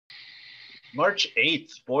March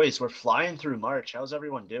 8th, boys, we're flying through March. How's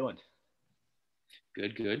everyone doing?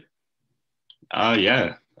 Good, good.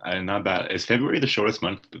 Yeah, not bad. Is February the shortest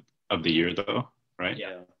month of the year though? Right? Yeah.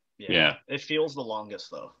 Yeah. Yeah. Yeah, It feels the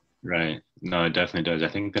longest though. right. No, it definitely does. I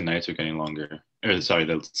think the nights are getting longer. Or sorry,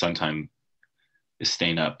 the sun time is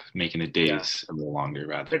staying up, making the Yeah. days a little longer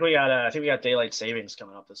I think rather. we got daylight savings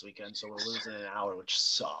coming up this weekend, so we're losing an hour, which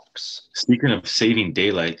sucks. Speaking of saving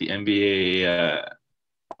daylight, the NBA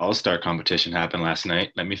All-Star competition happened last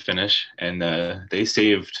night. Let me finish. And they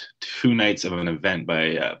saved 2 nights of an event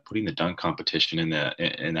by putting the dunk competition in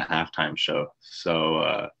the halftime show.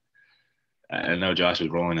 So I know Josh is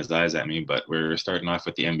rolling his eyes at me, but we're starting off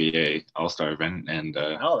with the NBA All-Star event, and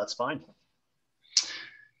No, that's fine.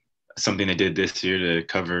 something they did this year to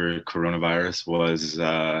cover coronavirus was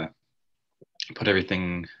put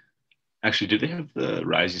everything. Actually, did they have the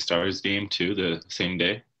Rising Stars game too the same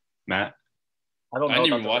day, Matt? I don't I know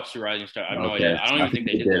didn't about even watch the Rising Star. I have no Okay, idea. I don't I even think think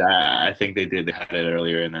they they did did. that. I think they did. They had it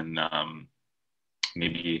earlier, and then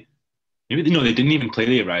maybe no, they didn't even play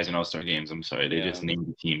the Rising All Star games. I'm sorry, they Yeah. just named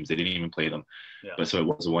the teams. They didn't even play them. Yeah. But so it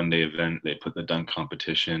was a 1 day event. They put the dunk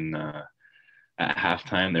competition at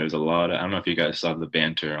halftime. There was a lot of, I don't know if you guys saw the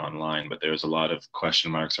banter online, but there was a lot of question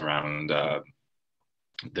marks around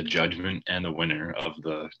the judgment and the winner of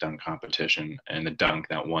the dunk competition and the dunk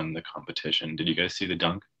that won the competition. Did you guys see the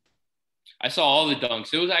dunk? I saw all the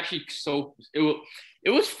dunks. It was actually it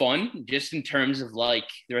was fun just in terms of like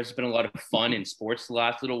there has been a lot of fun in sports the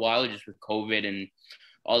last little while just with COVID and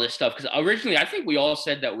all this stuff. Because originally I think we all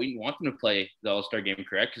said that we didn't want them to play the All-Star game,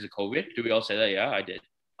 correct? Because of COVID. Did we all say that? Yeah, I did.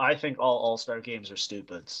 I think all All-Star games are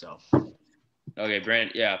stupid, so Okay,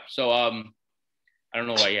 Brand. Yeah. So I don't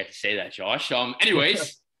know why you had to say that, Josh.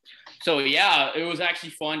 Anyways, so yeah, it was actually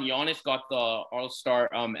fun. Giannis got the All Star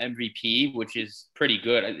MVP, which is pretty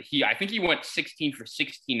good. I think he went 16 for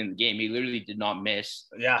 16 in the game. He literally did not miss,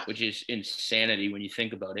 yeah. which is insanity when you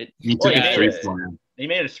think about it. He Well, took he a Yeah, made three it. pointer. He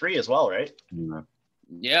made a three as well, right?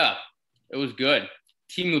 yeah, it was good.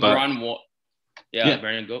 Team But LeBron won. Yeah, yeah,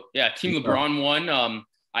 Brandon, go. Yeah, Team LeBron won.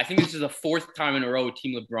 I think this is the fourth time in a row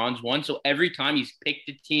Team LeBron's won. So every time he's picked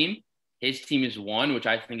a team, his team has won, which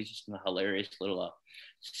I think is just a hilarious little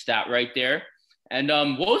stat right there. And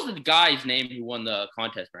what was the guy's name who won the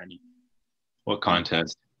contest, Brandon? what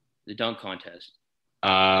contest? The dunk contest.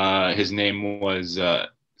 His name was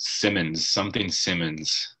Simmons, something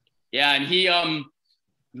Simmons Yeah, and he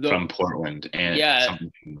the from Portland, and yeah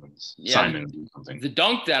something Simmons, yeah Simon or something. the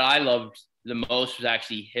dunk that I loved the most was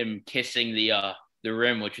actually him kissing the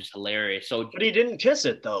rim, which was hilarious. So But he didn't kiss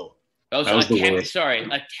it though. I was That was the worst.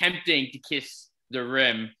 attempting to kiss the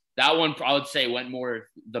rim. That one I would say went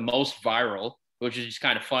the most viral, which is just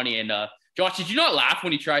kind of funny. And Josh, did you not laugh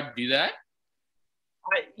when he tried to do that?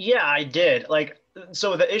 Yeah, I did. Like,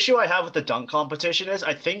 so the issue I have with the dunk competition is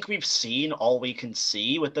I think we've seen all we can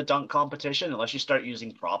see with the dunk competition, unless you start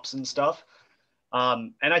using props and stuff.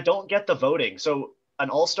 And I don't get the voting. So an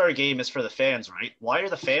all-star game is for the fans, right? Why are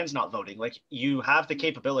the fans not voting? Like, you have the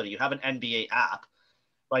capability, you have an NBA app.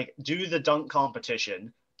 Like, do the dunk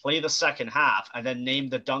competition, play the second half, and then name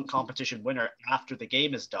the dunk competition winner after the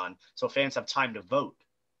game is done, so fans have time to vote.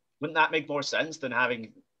 Wouldn't that make more sense than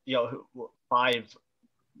having five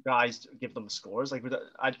guys give them scores? Like,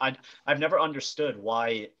 I've never understood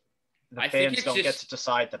why the I think fans it's don't get to just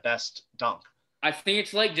decide the best dunk. I think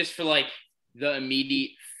it's like just for like the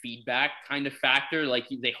immediate feedback kind of factor. Like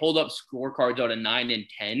they hold up scorecards out of 9 and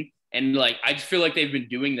 10, and like I just feel like they've been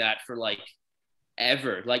doing that for like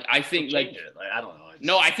ever. Like I So think like change it. Like, I don't know.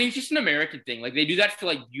 no, I think it's just an American thing. Like they do that for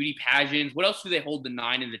like beauty pageants. What else do they hold the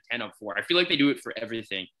 9 and the 10 up for? I feel like they do it for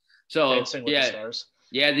everything. So Dancing with the yeah, Stars.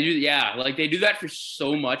 yeah, they do. Yeah, like they do that for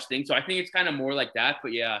so much things. So I think it's kind of more like that.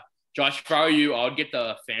 But yeah, Josh, if I were you, I would get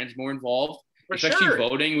the fans more involved, For especially sure.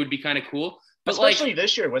 voting would be kind of cool. But Especially like,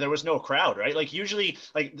 this year where there was no crowd, right? Like usually,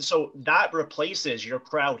 like so that replaces your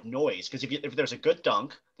crowd noise because if there's a good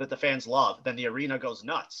dunk that the fans love, then the arena goes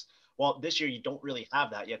nuts. Well, this year you don't really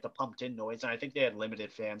have that yet, the pumped in noise, and I think they had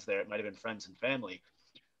limited fans there. It might have been friends and family,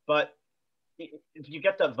 but if you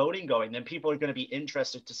get that voting going, then people are going to be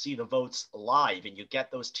interested to see the votes live, and you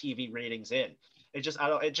get those TV ratings in. I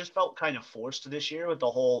don't. It just felt kind of forced this year with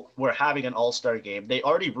the whole we're having an all-star game. They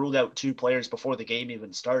already ruled out two players before the game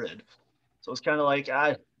even started. So it's kind of like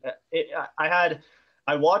I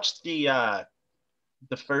watched the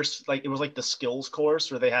first, like, it was like the skills course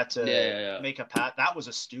where they had yeah, to yeah, yeah. make a pat. That was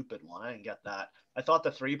a stupid one. I didn't get that. I thought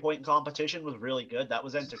the 3 point competition was really good. That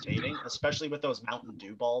was entertaining, especially with those Mountain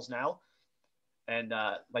Dew balls now. And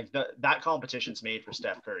like that competition's made for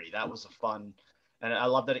Steph Curry. That was a fun, and I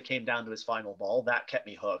love that it came down to his final ball. That kept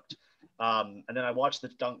me hooked. And then I watched the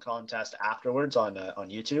dunk contest afterwards on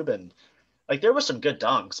YouTube, and like there was some good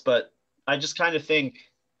dunks, but I just kind of think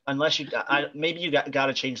unless maybe you got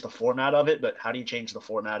to change the format of it, but how do you change the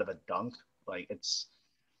format of a dunk? Like it's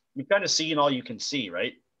you've kind of seen all you can see,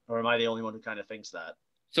 right? Or am I the only one who kind of thinks that?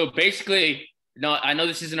 So basically, no, I know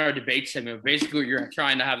this isn't our debate segment. But basically, you're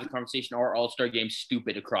trying to have the conversation: are All-Star games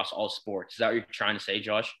stupid across all sports? Is that what you're trying to say,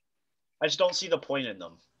 Josh? I just don't see the point in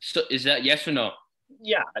them. So is that yes or no?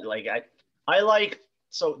 Yeah, I like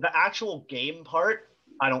so the actual game part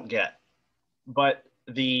I don't get, but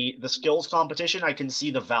the skills competition I can see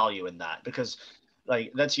the value in that because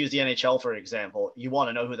like let's use the NHL for example. You want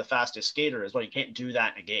to know who the fastest skater is, well you can't do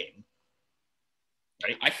that in a game,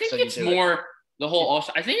 right? I think So it's more the whole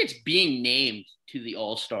All-Star. I think it's being named to the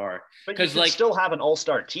All-Star because like still have an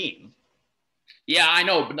All-Star team. Yeah, I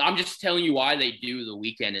know, but I'm just telling you why they do the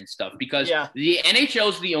weekend and stuff because the NHL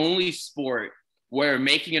is the only sport where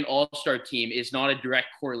making an all-star team is not a direct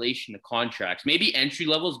correlation to contracts. Maybe entry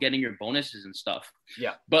levels getting your bonuses and stuff.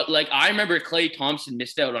 Yeah. But like I remember Klay Thompson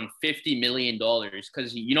missed out on $50 million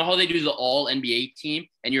because you know how they do the all NBA team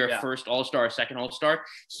and you're a first all-star, a second all-star?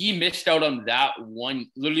 He missed out on that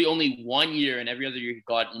literally only 1 year, and every other year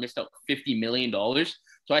he missed out $50 million.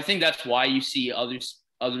 So I think that's why you see other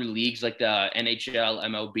leagues like the NHL,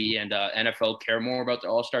 MLB, and NFL care more about the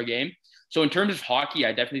all-star game. So in terms of hockey,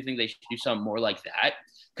 I definitely think they should do something more like that.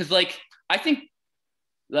 Because, like, I think,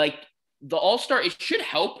 like, the All-Star, it should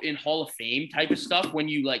help in Hall of Fame type of stuff when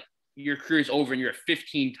you, like, your career is over and you're a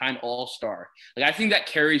 15-time All-Star. Like, I think that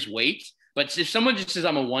carries weight. But if someone just says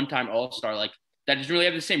I'm a one-time All-Star, like, that doesn't really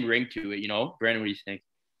have the same ring to it, you know? Brandon, what do you think?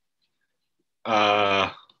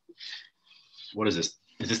 What is this?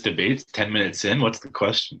 Is this debate 10 minutes in? What's the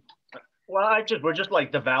question? Well, we're just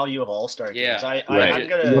like the value of All-Star games. Right.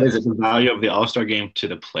 What is it? The value of the All-Star game to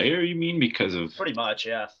the player? You mean because of pretty much,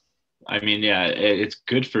 yeah. I mean, yeah, it's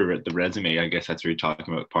good for the resume. I guess that's what you're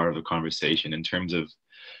talking about. Part of the conversation in terms of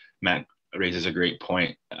Matt raises a great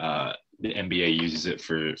point. The NBA uses it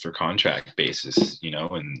for contract basis, you know,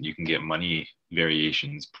 and you can get money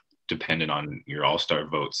variations dependent on your All-Star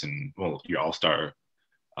votes and your All-Star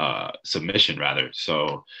submission rather.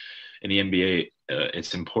 So in the NBA,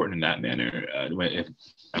 it's important in that manner. If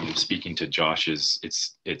I'm speaking to Josh's,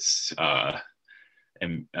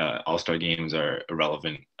 All-Star games are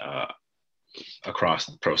irrelevant across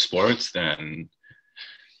pro sports. Then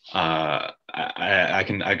I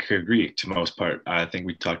could agree to most part. I think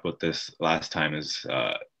we talked about this last time. Is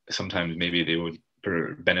sometimes maybe they would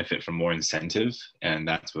benefit from more incentive, and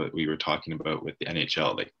that's what we were talking about with the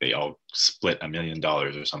NHL. Like they all split $1 million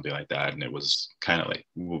or something like that, and it was kind of like,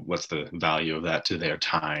 what's the value of that to their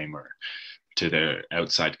time or to their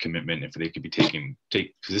outside commitment? If they could be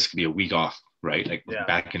because this could be a week off, right? Like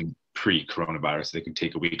back in pre-coronavirus, they could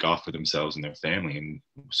take a week off for themselves and their family, and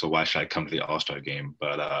so why should I come to the All-Star game?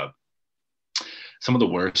 But some of the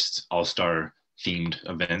worst All-Star themed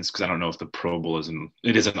events, because I don't know if the Pro Bowl is an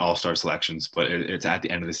all-star selections, but it's at the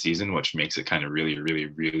end of the season, which makes it kind of really, really,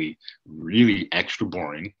 really, really extra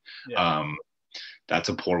boring. That's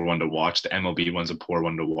a poor one to watch. The MLB one's a poor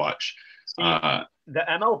one to watch. The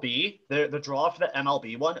MLB, the draw for the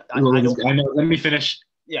MLB one, I know. Let me finish.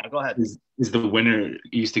 Yeah, go ahead. Is the winner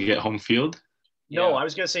used to get home field? No, I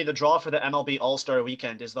was going to say the draw for the MLB All-Star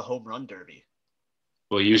Weekend is the home run derby.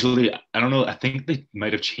 Well, usually, I don't know. I think they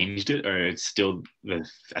might have changed it, or it's still.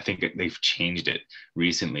 I think they've changed it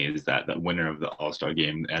recently. Is that the winner of the All-Star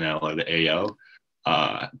Game, NL or the AL,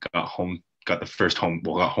 got the first home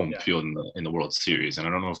field in the World Series, and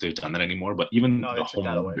I don't know if they've done that anymore. But even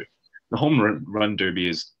the home run derby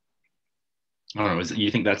is. I don't know.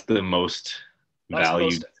 You think that's the most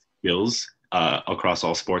valued skills across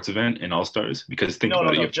all sports event in All Stars? Because think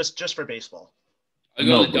about it. Just for baseball.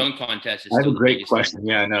 The dunk contest is I have a great question.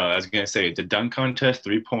 Yeah, no, I was gonna say the dunk contest,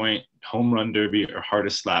 3-point, home run derby, or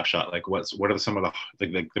hardest slap shot. Like, what are some of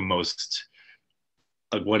the most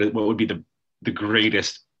like what would be the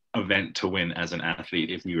greatest event to win as an athlete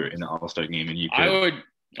if you were in the All-Star game and you could?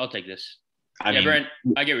 I'll take this. Brent,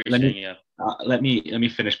 I get what you're saying. Yeah. Let me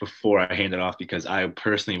finish before I hand it off, because I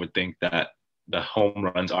personally would think that the home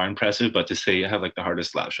runs are impressive, but to say you have like the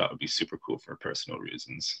hardest slap shot would be super cool for personal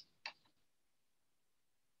reasons.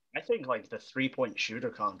 I think like the 3-point shooter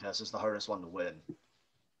contest is the hardest one to win.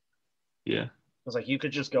 Yeah. Because like you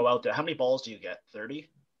could just go out there. How many balls do you get? 30?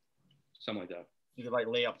 Something like that. You could like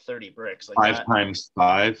lay up 30 bricks. Like 5 times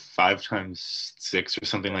 5, 5 times 6 or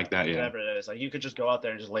something like that. Yeah. Whatever it is. Like you could just go out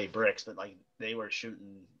there and just lay bricks. But like they were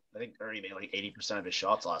shooting, I think Ernie made like 80% of his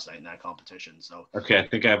shots last night in that competition. So okay, I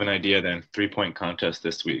think I have an idea then. 3-point contest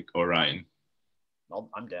this week, Orion.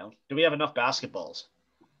 I'm down. Do we have enough basketballs?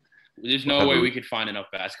 There's no way we could find enough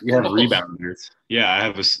You basketball. have rebounders. Yeah, I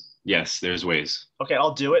have yes, there's ways. Okay,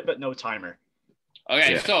 I'll do it, but no timer.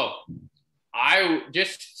 Okay, Yeah. so I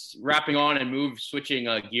just wrapping on and switching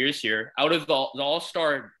gears here. Out of the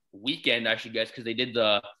All-Star weekend, I should guess, because they did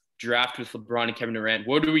the draft with LeBron and Kevin Durant.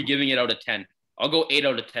 What are we giving it out of 10? I'll go 8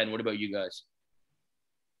 out of 10. What about you guys?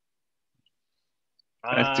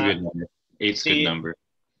 That's a good number. 8's a good number.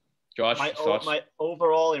 Josh, my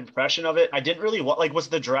overall impression of it, I didn't really was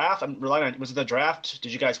the draft. I'm relying on. Was it the draft?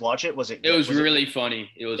 Did you guys watch it? Was it? It was really funny.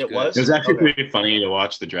 It was. Good. Was. It was actually pretty funny to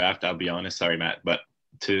watch the draft. I'll be honest. Sorry, Matt, but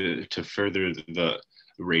to further the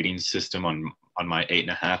rating system on my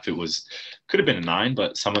 8.5, could have been a 9,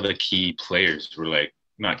 but some of the key players were like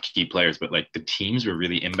not key players, but like the teams were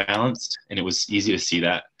really imbalanced, and it was easy to see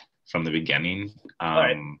that from the beginning. All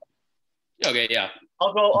right. Okay. Yeah.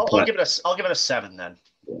 I'll give it a 7 then.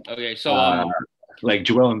 Okay, so like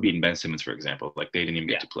Joel Embiid and Ben Simmons, for example, like they didn't even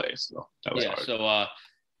get to play, so that was hard. So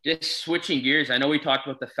just switching gears, I know we talked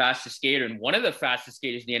about the fastest skater, and one of the fastest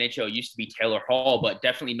skaters in the NHL used to be Taylor Hall, but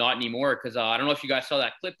definitely not anymore because I don't know if you guys saw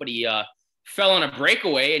that clip, but he fell on a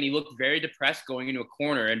breakaway and he looked very depressed going into a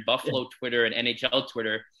corner. And Buffalo Twitter and NHL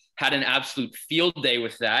Twitter had an absolute field day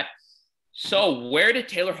with that. So where did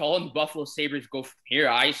Taylor Hall and the Buffalo Sabres go from here?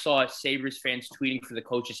 I saw Sabres fans tweeting for the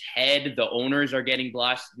coach's head. The owners are getting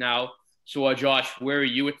blasted now. So, Josh, where are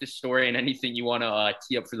you with this story and anything you want to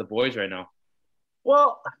tee up for the boys right now?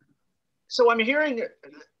 Well, so I'm hearing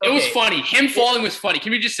 – It was funny. Him falling was funny.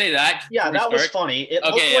 Can we just say that? Yeah, that was funny. It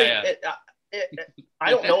looked like I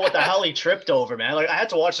don't know what the hell he tripped over, man. Like I had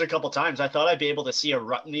to watch it a couple times. I thought I'd be able to see a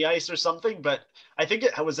rut in the ice or something, but I think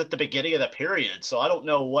it was at the beginning of the period, so I don't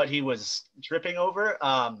know what he was tripping over.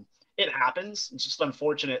 It happens. It's just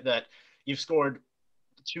unfortunate that you've scored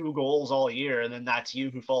 2 goals all year, and then that's you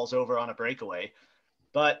who falls over on a breakaway.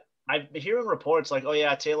 But I'm hearing reports like, oh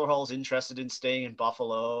yeah, Taylor Hall's interested in staying in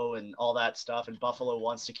Buffalo and all that stuff, and Buffalo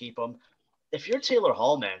wants to keep him. If you're Taylor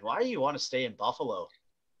Hall, man, why do you want to stay in Buffalo?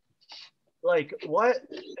 Like what?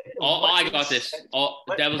 I got this.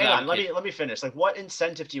 Hang on, let me finish. Like, what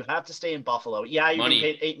incentive do you have to stay in Buffalo? Yeah, you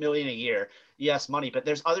get paid $8 million a year. Yes, money, but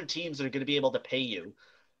there's other teams that are going to be able to pay you.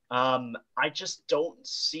 I just don't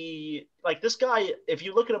see like this guy. If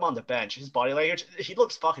you look at him on the bench, his body language, he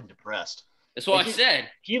looks fucking depressed. That's what I said.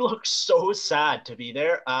 He looks so sad to be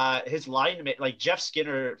there. His line, like Jeff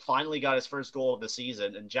Skinner, finally got his first goal of the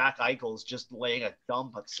season, and Jack Eichel's just laying a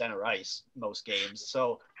dump at center ice most games.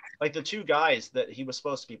 So. Like the 2 guys that he was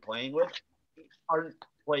supposed to be playing with aren't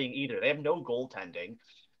playing either. They have no goaltending.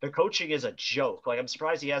 The coaching is a joke. Like I'm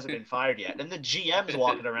surprised he hasn't been fired yet. And the GM's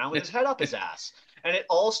walking around with his head up his ass. And it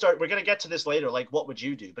all we're going to get to this later. Like, what would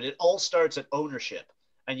you do? But it all starts at ownership.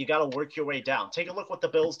 And you got to work your way down. Take a look what the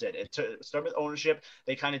Bills did. It started with ownership.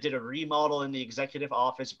 They kind of did a remodel in the executive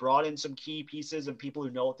office, brought in some key pieces and people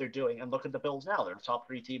who know what they're doing. And look at the Bills now. They're a top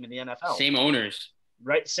 3 team in the NFL. Same owners.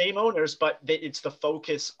 Right, same owners, but it's the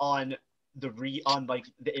focus on the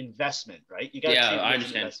investment, right? You got to I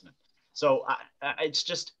understand. Investment. So it's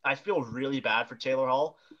just I feel really bad for Taylor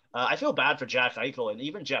Hall. I feel bad for Jack Eichel and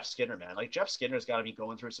even Jeff Skinner, man. Like Jeff Skinner's got to be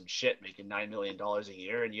going through some shit, making $9 million a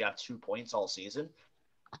year, and you have 2 points all season.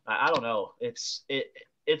 I don't know. It's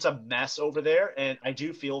a mess over there, and I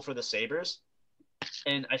do feel for the Sabres,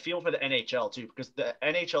 and I feel for the NHL too, because the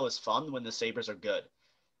NHL is fun when the Sabres are good.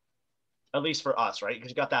 At least for us, right? Because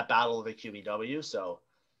you got that battle of the QBW. So,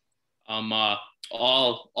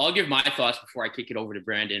 I'll give my thoughts before I kick it over to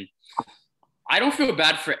Brandon. I don't feel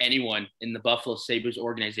bad for anyone in the Buffalo Sabres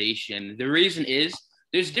organization. The reason is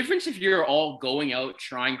there's a difference if you're all going out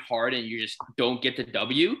trying hard and you just don't get the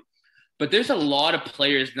W. But there's a lot of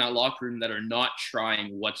players in that locker room that are not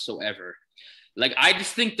trying whatsoever. Like, I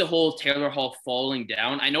just think the whole Taylor Hall falling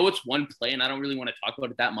down, I know it's one play and I don't really want to talk about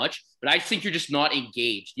it that much, but I think you're just not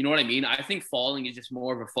engaged. You know what I mean? I think falling is just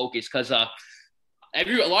more of a focus because a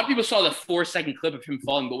lot of people saw the 4-second clip of him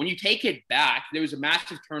falling, but when you take it back, there was a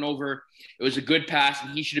massive turnover. It was a good pass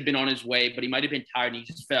and he should have been on his way, but he might have been tired and he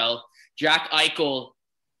just fell. Jack Eichel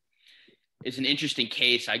is an interesting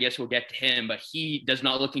case. I guess we'll get to him, but he does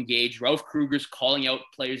not look engaged. Ralph Kruger's calling out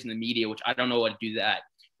players in the media, which I don't know what to do that.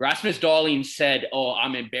 Rasmus Dahlin said, "Oh,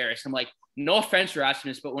 I'm embarrassed." I'm like, no offense,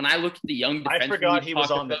 Rasmus, but when I look at the young defensemen, I forgot he was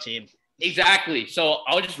on the team. Exactly. So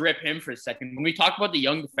I'll just rip him for a second. When we talk about the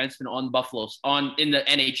young defensemen on Buffalo's in the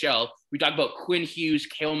NHL, we talk about Quinn Hughes,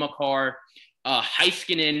 Cale Makar,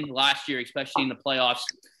 Heiskanen last year, especially in the playoffs.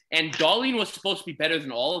 And Dahlin was supposed to be better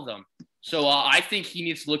than all of them. So I think he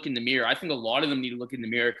needs to look in the mirror. I think a lot of them need to look in the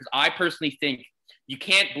mirror because I personally think you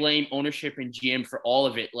can't blame ownership and GM for all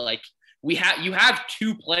of it. Like, you have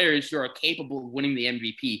 2 players who are capable of winning the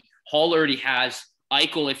MVP. Hall already has.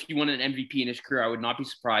 Eichel, if he won an MVP in his career, I would not be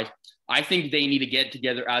surprised. I think they need to get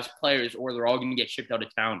together as players or they're all going to get shipped out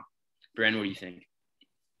of town. Brandon, what do you think?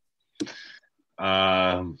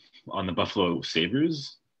 On the Buffalo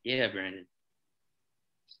Sabres? Yeah, Brandon.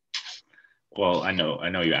 Well, I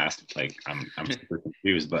know you asked. Like, I'm super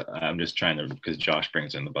confused, but I'm just trying to, because Josh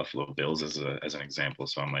brings in the Buffalo Bills as an example.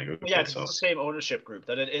 So I'm like, okay, yeah, it's the same ownership group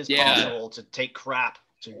that it is possible to take crap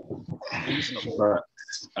to reasonable. But,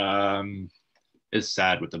 it's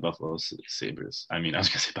sad with the Buffalo Sabres. I mean, I was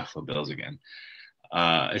gonna say Buffalo Bills again.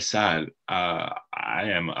 It's sad. I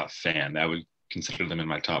am a fan. I would consider them in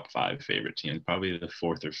my top 5 favorite teams, probably the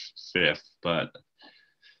 4th or 5th, but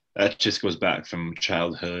that just goes back from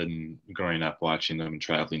childhood and growing up watching them and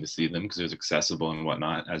traveling to see them because it was accessible and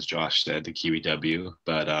whatnot, as Josh said, the QEW.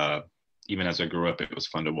 But even as I grew up, it was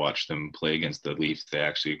fun to watch them play against the Leafs. They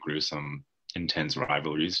actually grew some intense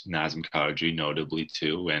rivalries, Nazem Kadri notably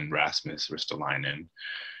too, and Rasmus Ristolainen.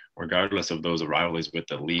 Regardless of those rivalries with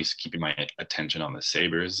the Leafs, keeping my attention on the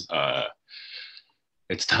Sabres,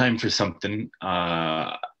 it's time for something,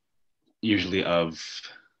 usually of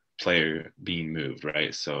player being moved,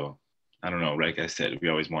 right? So I don't know, like I said, we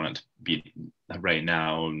always want it to be right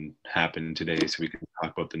now and happen today so we can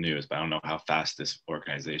talk about the news, but I don't know how fast this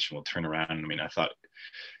organization will turn around. I mean, I thought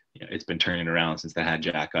it's been turning around since they had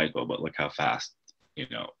Jack Eichel, but look how fast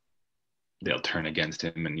they'll turn against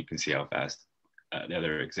him, and you can see how fast the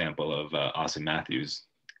other example of Austin Matthews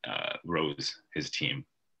rose his team.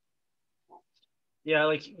 Yeah,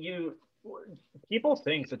 like people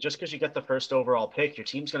think that just because you get the first overall pick, your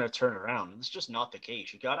team's going to turn around. It's just not the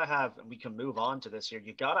case. You got to have, and we can move on to this here,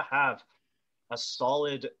 you got to have a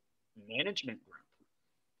solid management group.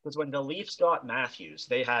 Because when the Leafs got Matthews,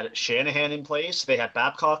 they had Shanahan in place. They had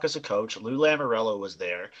Babcock as a coach. Lou Lamoriello was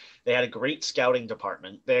there. They had a great scouting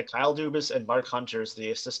department. They had Kyle Dubas and Mark Hunter as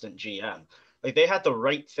the assistant GM. Like, they had the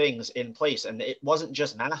right things in place, and it wasn't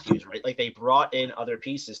just Matthews, right? Like, they brought in other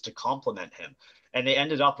pieces to complement him. And they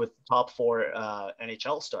ended up with top 4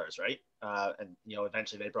 NHL stars, right? And,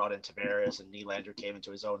 eventually they brought in Tavares, and Nylander came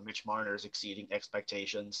into his own. Mitch Marner's exceeding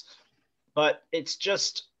expectations. But it's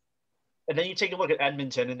just – and then you take a look at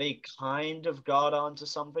Edmonton, and they kind of got onto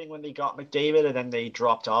something when they got McDavid, and then they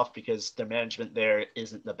dropped off because their management there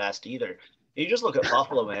isn't the best either. You just look at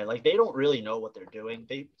Buffalo, man. Like, they don't really know what they're doing.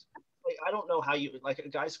 I don't know how a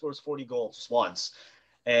guy scores 40 goals once,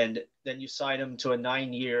 and then you sign him to a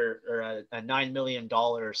 9-year or a $9 million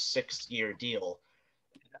 6-year deal.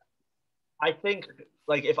 I think,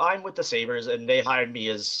 like, if I'm with the Sabres and they hired me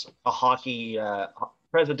as a hockey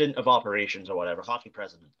president of operations or whatever, hockey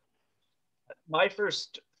president, my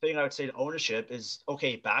first thing I would say to ownership is,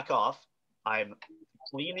 okay, back off. I'm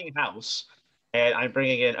cleaning house. And I'm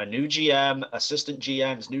bringing in a new GM, assistant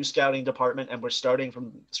GMs, new scouting department, and we're starting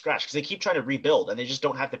from scratch because they keep trying to rebuild and they just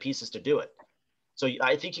don't have the pieces to do it. So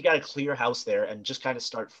I think you got to clear house there and just kind of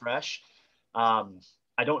start fresh. I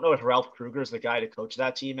don't know if Ralph Kruger is the guy to coach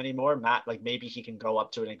that team anymore. Matt, like, maybe he can go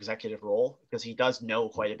up to an executive role because he does know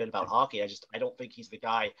quite a bit about hockey. I don't think he's the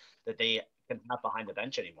guy that they can have behind the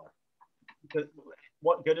bench anymore. Because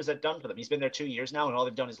what good has it done for them? He's been there 2 years now, and all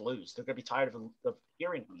they've done is lose. They're going to be tired of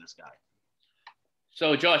hearing from this guy.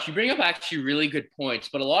 So, Josh, you bring up actually really good points,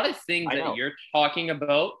 but a lot of things that you're talking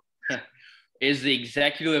about is the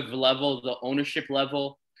executive level, the ownership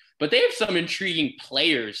level, but they have some intriguing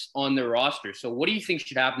players on their roster. So what do you think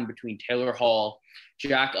should happen between Taylor Hall,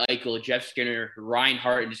 Jack Eichel, Jeff Skinner, Ryan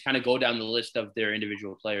Hart, and just kind of go down the list of their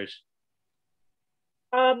individual players?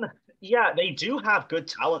 Yeah, they do have good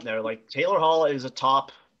talent there. Like, Taylor Hall is a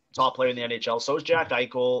top player in the NHL. So is Jack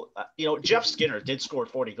Eichel. Jeff Skinner did score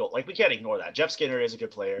 40 goals. Like, we can't ignore that. Jeff Skinner is a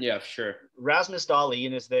good player. Yeah, sure. Rasmus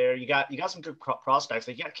Dahlin is there. You got some good prospects.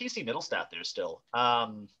 Like, you got Casey Middlestat there still.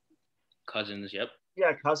 Cousins, yep.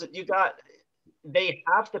 Yeah, Cousins. They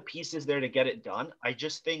have the pieces there to get it done. I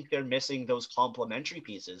just think they're missing those complementary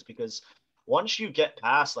pieces because once you get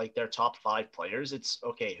past like their top 5 players, it's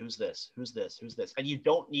okay. Who's this? And you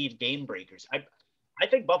don't need game breakers. I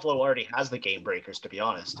think Buffalo already has the game breakers, to be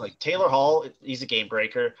honest. Like, Taylor Hall, he's a game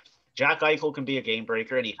breaker. Jack Eichel can be a game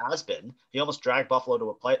breaker, and he has been. He almost dragged Buffalo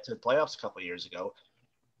to the playoffs a couple of years ago.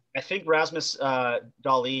 I think Rasmus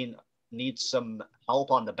Dahlin needs some help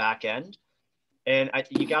on the back end, and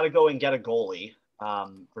you got to go and get a goalie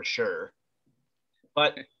for sure.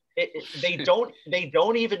 But they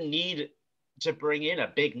don't even need to bring in a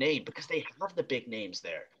big name because they have the big names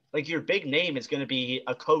there. Like, your big name is going to be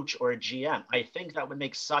a coach or a GM. I think that would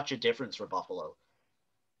make such a difference for Buffalo.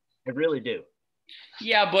 I really do.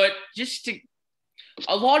 Yeah, but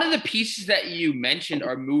a lot of the pieces that you mentioned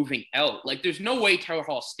are moving out. Like, there's no way Taylor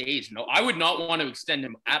Hall stays. No, I would not want to extend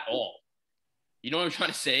him at all. You know what I'm trying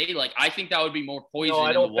to say? Like, I think that would be more poison No, I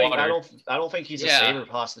in the don't think water. I don't think he's a Yeah. Sabre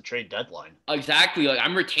past the trade deadline. Exactly. Like,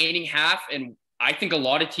 I'm retaining half, and I think a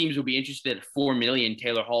lot of teams will be interested at $4 million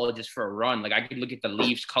Taylor Hall just for a run. Like, I could look at the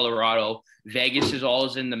Leafs, Colorado, Vegas is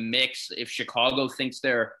always in the mix. If Chicago thinks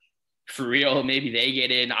they're for real, maybe they get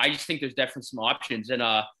in. I just think there's definitely some options. And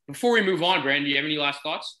before we move on, Brandon, do you have any last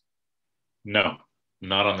thoughts? No,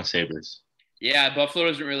 not on the Sabres. Yeah, Buffalo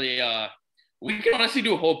doesn't really. We can honestly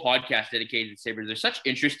do a whole podcast dedicated to Sabres. They're such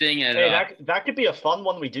interesting, and Hey, that could be a fun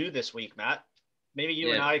one we do this week, Matt. Maybe you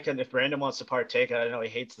and Yeah. I can, if Brandon wants to partake. I know he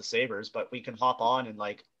hates the Sabres, but we can hop on and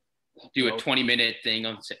like do a 20-minute thing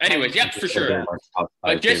on. Anyways, yeah, for sure. Top But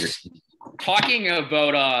five just favorites. talking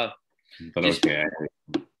about But just- okay.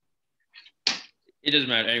 it doesn't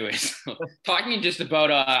matter. Anyways, talking just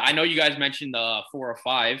about I know you guys mentioned the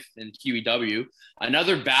 405 and QEW.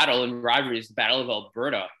 Another battle and rivalry is the Battle of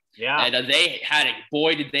Alberta. yeah. And they had it.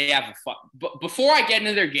 Boy, did they have a fun. But before I get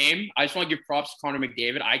into their game, I just want to give props to Connor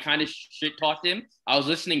McDavid. I kind of shit talked him. I was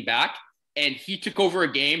listening back, and he took over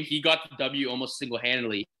a game. He got the W almost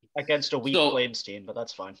single-handedly. Against a weak So- Flames team, but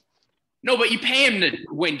that's fine. No, but you pay him to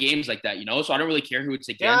win games like that, So I don't really care who it's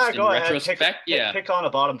against. Yeah, go in ahead. retrospect, Pick on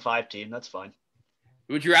a bottom 5 team. That's fine.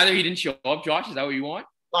 Would you rather he didn't show up, Josh? Is that what you want?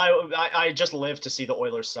 I just live to see the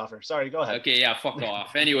Oilers suffer. Sorry, go ahead. Okay, yeah, fuck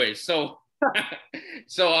off. Anyways, so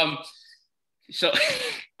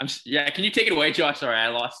yeah, can you take it away, Josh? Sorry, I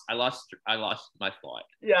lost my thought.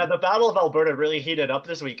 Yeah, the Battle of Alberta really heated up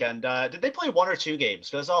this weekend. Did they play 1 or 2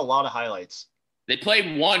 games? Because I saw a lot of highlights. They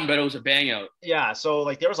played one, but it was a bang out. Yeah, so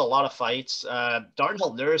like there was a lot of fights.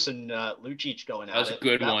 Darnell Nurse and Lucic going at it. That was a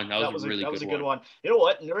good one. That was a really good one. You know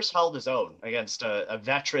what? Nurse held his own against a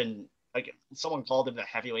veteran. Like someone called him the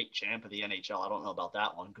heavyweight champ of the NHL. I don't know about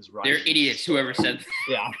that one because They're idiots. Whoever said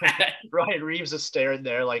yeah, Ryan Reeves is staring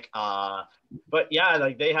there like But yeah,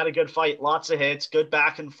 like they had a good fight, lots of hits, good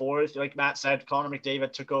back and forth. Like Matt said, Connor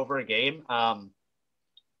McDavid took over a game.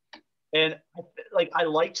 And like I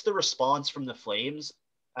liked the response from the Flames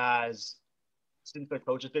as since their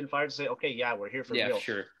coach has been fired to say, okay, yeah, we're here for real.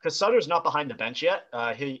 Sure. Because Sutter's not behind the bench yet.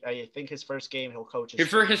 I think his first game he'll coach.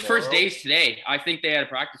 For his first days today, I think they had a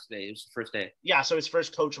practice today. It was the first day. Yeah, so his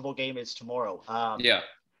first coachable game is tomorrow. Yeah.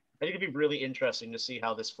 I think it'd be really interesting to see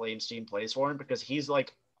how this Flames team plays for him because he's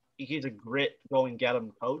a grit go and get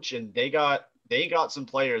him coach, and they got some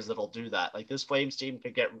players that'll do that. Like this Flames team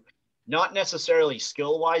could get not necessarily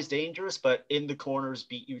skill-wise dangerous, but in the corners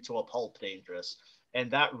beat you to a pulp dangerous. And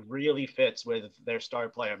that really fits with their star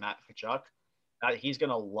player, Matt Tkachuk. He's going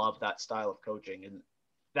to love that style of coaching. And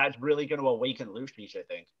that's really going to awaken Lucic, I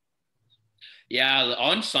think. Yeah,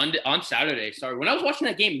 on Saturday, when I was watching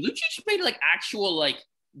that game, Lucic made like actual like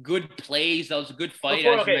good plays. That was a good fight,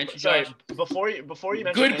 as you mentioned, Josh. Before you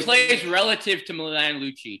mention good plays relative to Milan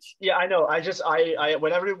Lucic. Yeah, I know. I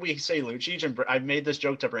whenever we say Lucic, and I made this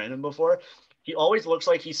joke to Brandon before, he always looks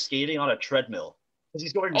like he's skating on a treadmill because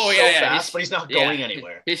he's going fast, but he's not going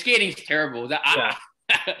anywhere. His skating's terrible.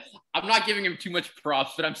 I'm not giving him too much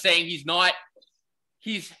props, but I'm saying he's not.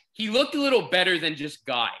 He looked a little better than just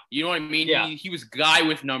guy. You know what I mean? Yeah. He was guy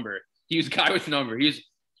with number. He was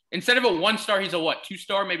instead of a 1-star, he's a what?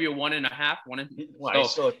 2-star, maybe a 1.5. He's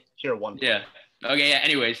still a tier 1. Yeah. Okay. Yeah.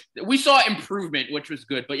 Anyways, we saw improvement, which was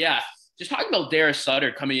good. But yeah, just talking about Darius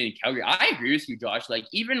Sutter coming in Calgary, I agree with you, Josh. Like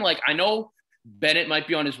even like I know Bennett might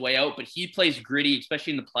be on his way out, but he plays gritty,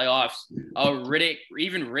 especially in the playoffs.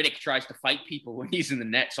 Riddick tries to fight people when he's in the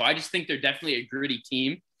net. So I just think they're definitely a gritty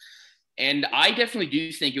team. And I definitely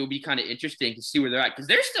do think it will be kind of interesting to see where they're at because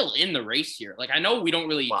they're still in the race here. Like I know we don't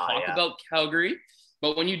really talk about Calgary,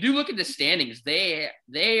 but when you do look at the standings, they're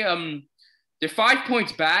 5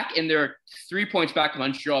 points back and they're 3 points back of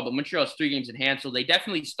Montreal, but Montreal has 3 games in hand, so they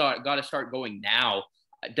definitely got to start going now.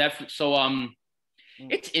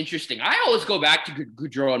 It's interesting. I always go back to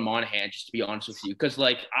Gaudreau and Monahan, just to be honest with you, because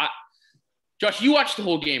Josh, you watched the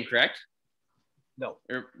whole game, correct? No,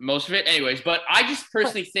 or most of it, anyways. But I just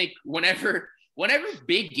personally think whenever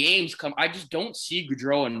big games come, I just don't see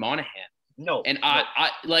Gaudreau and Monahan. No, and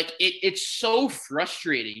I like it. It's so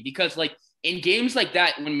frustrating because like in games like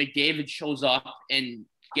that, when McDavid shows up and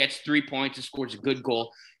gets 3 points and scores a good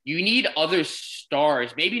goal, you need other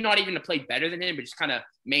stars, maybe not even to play better than him, but just kind of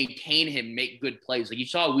maintain him, make good plays. Like you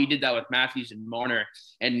saw, we did that with Matthews and Marner,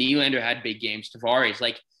 and Nylander had big games. Tavares,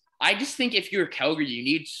 like I just think if you're Calgary, you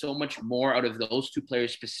need so much more out of those 2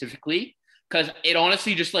 players specifically, because it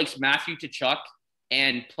honestly just likes Matthew Tkachuk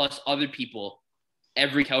and plus other people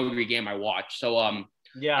every Calgary game I watch. So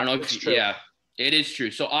yeah, I don't know true. Yeah, it is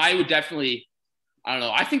true. So I would definitely, I don't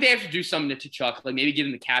know. I think they have to do something to Tkachuk, like maybe give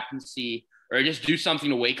him the captaincy or just do something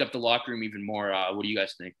to wake up the locker room even more. What do you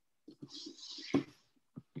guys think?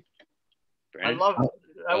 I Brandon?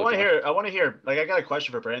 want to hear. Like, I got a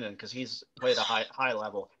question for Brandon because he's played a high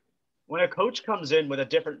level. When a coach comes in with a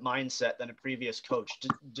different mindset than a previous coach,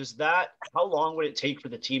 does that? How long would it take for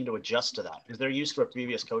the team to adjust to that? Because they're used to a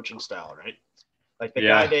previous coaching style, right? Like the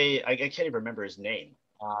guy I can't even remember his name.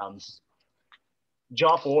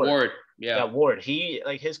 Job Ward. Ward, yeah. Ward. He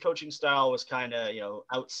like his coaching style was kind of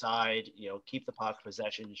outside, keep the puck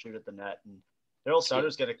possession, shoot at the net. And Daryl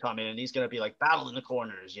Sutter's going to come in and he's going to be like battle in the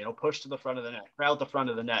corners, push to the front of the net, crowd the front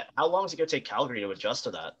of the net. How long is it going to take Calgary to adjust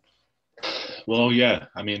to that? Well, yeah.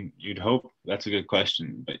 I mean, you'd hope that's a good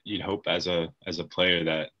question, but you'd hope as a player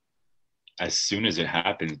that as soon as it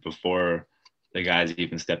happens, before the guys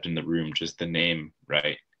even stepped in the room, just the name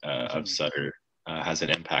of Sutter has an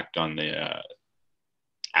impact on the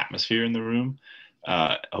atmosphere in the room.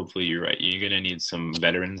 Hopefully you're right. You're going to need some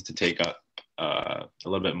veterans to take up a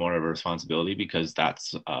little bit more of a responsibility, because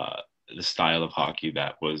that's the style of hockey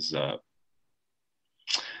that was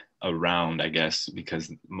around, I guess,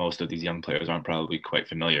 because most of these young players aren't probably quite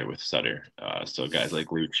familiar with Sutter. So guys like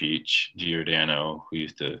Lucic, Giordano, who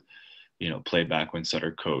used to, play back when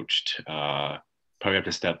Sutter coached, probably have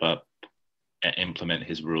to step up and implement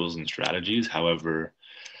his rules and strategies. However,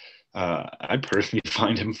 I personally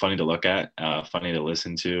find him funny to look at, funny to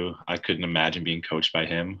listen to. I couldn't imagine being coached by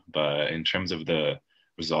him, but in terms of the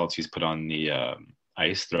results he's put on the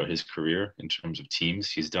ice throughout his career, in terms of teams,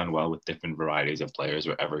 he's done well with different varieties of players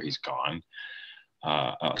wherever he's gone. So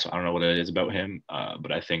I don't know what it is about him,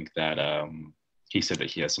 but I think that he said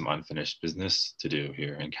that he has some unfinished business to do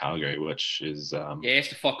here in Calgary, which is he has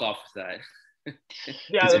to fuck off with that.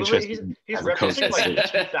 Yeah, he's referencing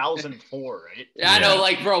like 2004, right? Yeah, I know,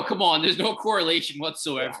 like, bro, come on, there's no correlation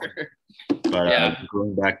whatsoever. But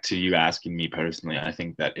going back to you asking me personally, I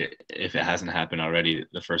think that if it hasn't happened already,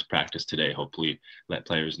 the first practice today, hopefully let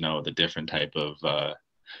players know the different type of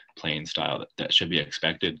playing style that should be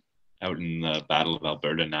expected out in the Battle of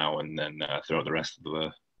Alberta now, and then throughout the rest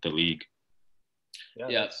of the league.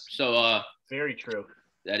 Yeah. So very true.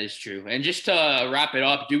 That is true. And just to wrap it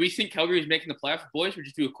up, do we think Calgary is making the playoffs, boys? We'll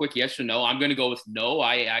just do a quick yes or no. I'm going to go with no.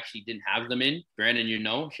 I actually didn't have them in. Brandon,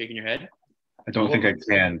 shaking your head. I don't think I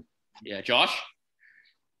can. Yeah, Josh?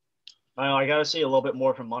 I know. I got to see a little bit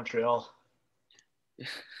more from Montreal.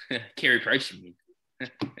 Carey Price, you mean?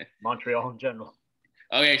 Montreal in general.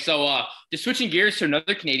 Okay, so just switching gears to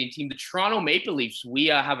another Canadian team, the Toronto Maple Leafs. We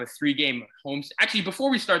have a 3-game home. Actually,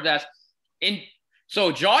 before we start that, so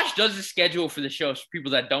Josh does the schedule for the show for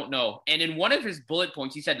people that don't know. And in one of his bullet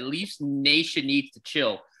points, he said Leafs Nation needs to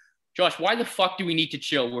chill. Josh, why the fuck do we need to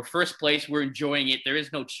chill? We're first place. We're enjoying it. There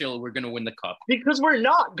is no chill. We're going to win the cup. Because we're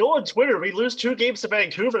not. Go on Twitter. We lose 2 games to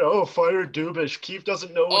Vancouver. Oh, fire Dubas. Keefe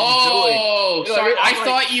doesn't know what he's doing. Oh, sorry. I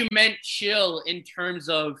thought you meant chill in terms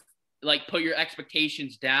of, like, put your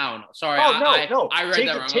expectations down. Sorry. Oh, no. I read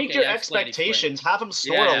that wrong. Take your expectations. Have them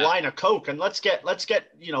store a line of Coke, and let's get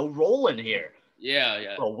rolling here.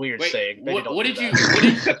 Yeah. A weird saying. What did you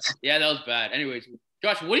yeah, that was bad. Anyways,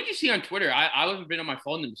 Josh, what did you see on Twitter? I haven't been on my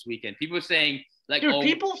phone this weekend. People were saying, like, dude,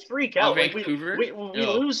 people freak out. Like, Vancouver. We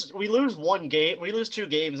lose 1 game. We lose 2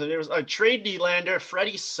 games, and there's a trade Nylander.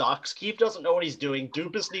 Freddie sucks. Keefe doesn't know what he's doing.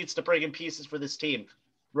 Dubas needs to bring in pieces for this team.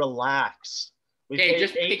 Relax. Okay,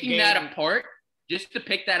 just picking that apart. Just to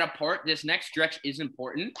pick that apart, this next stretch is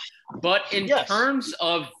important. But in terms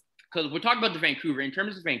of, because we're talking about the Vancouver, in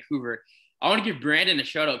terms of Vancouver, I want to give Brandon a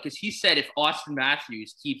shout out because he said if Austin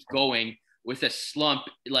Matthews keeps going with a slump,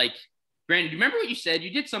 like, Brandon, do you remember what you said? You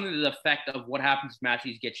did something to the effect of what happens if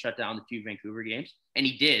Matthews gets shut down the 2 Vancouver games, and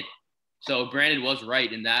he did. So Brandon was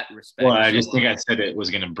right in that respect. Well, I just think I said it was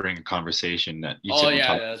going to bring a conversation that you said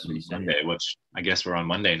that's what you said. Monday, which I guess we're on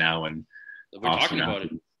Monday now, and we're talking about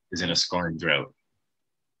it. Is in a scoring drought.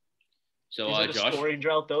 So, Josh, a scoring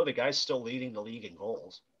drought though. The guy's still leading the league in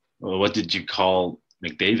goals. Well, what did you call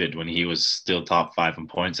McDavid when he was still top 5 in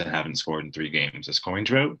points and haven't scored in 3 games? A scoring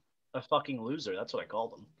drought? A fucking loser. That's what I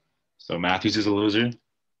called him. So Matthews is a loser?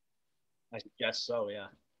 I guess so, yeah.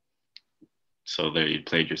 So there you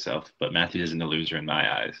played yourself. But Matthews isn't a loser in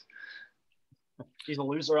my eyes. He's a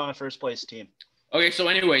loser on a first place team. Okay, so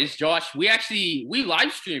anyways, Josh, we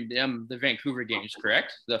live streamed the Vancouver games,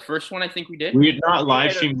 correct? The first one I think we did. We did not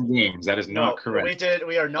live stream the games. That is not correct. We did.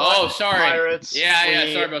 We are not. Oh, sorry. Pirates.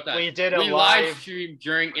 Yeah. Sorry about that. We live streamed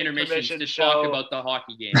during intermission to talk about the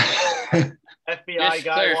hockey game. FBI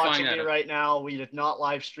guy watching me right now. We did not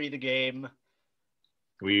live stream the game.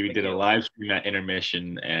 We did a live stream at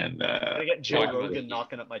intermission, and I get Joe Rogan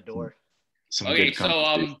knocking at my door. Okay,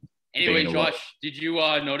 so anyway, Josh, did you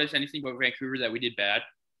notice anything about Vancouver that we did bad?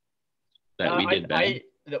 I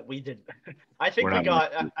think we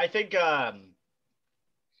got. I think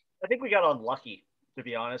I think we got unlucky, to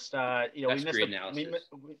be honest. You know, That's we missed great a, analysis.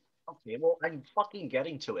 okay, well, I'm fucking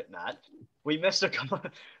getting to it, Matt. We missed a couple.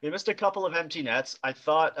 We missed a couple of empty nets. I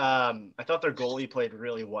thought their goalie played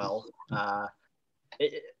really well.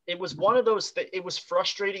 It was one of those. It was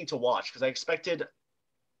frustrating to watch because I expected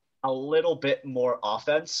a little bit more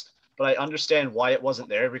offense, but I understand why it wasn't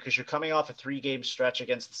there because you're coming off a 3-game stretch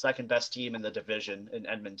against the second best team in the division in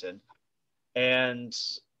Edmonton, and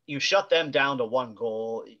you shut them down to 1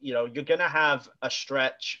 goal. You know, you're gonna have a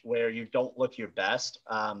stretch where you don't look your best.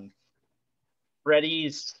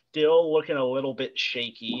 Freddie's still looking a little bit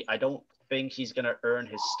shaky. I don't think he's gonna earn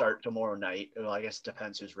his start tomorrow night. Well, I guess it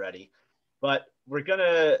depends who's ready, but we're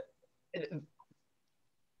gonna.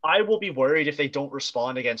 I will be worried if they don't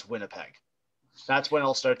respond against Winnipeg. That's when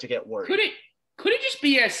I'll start to get worried. Could it just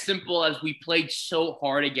be as simple as we played so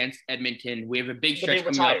hard against Edmonton? We have a big stretch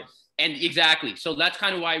coming up. And exactly. So that's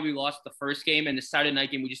kind of why we lost the first game, and the Saturday night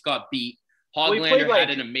game we just got beat. Hoglander had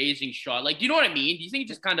an amazing shot. Like, do you know what I mean? Do you think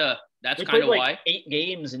just that's kind of why? 8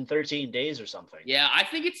 games in 13 days or something. Yeah, I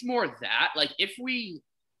think it's more that. Like, if we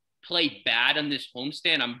play bad on this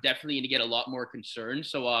homestand, I'm definitely going to get a lot more concerned.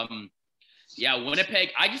 So, yeah, Winnipeg,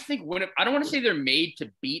 I just think I don't want to say they're made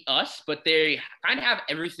to beat us, but they kind of have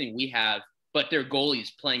everything we have, but their goalie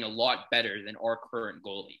is playing a lot better than our current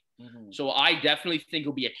goalie. Mm-hmm. So I definitely think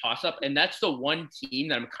it'll be a toss-up, and that's the one team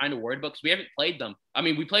that I'm kind of worried about because we haven't played them. I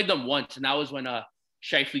mean, we played them once, and that was when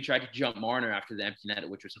Scheifele tried to jump Marner after the empty net,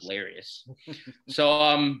 which was hilarious.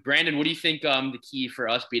 So, Brandon, what do you think the key for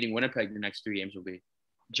us beating Winnipeg the next 3 games will be?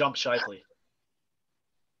 Jump Scheifele.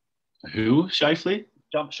 Who? Scheifele?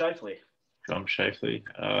 Jump Scheifele. Jump Scheifele.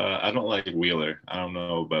 I don't like Wheeler. I don't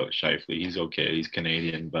know about Scheifele. He's okay. He's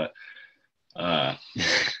Canadian, but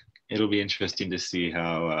it'll be interesting to see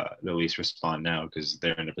how the Leafs respond now because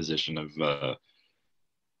they're in a position of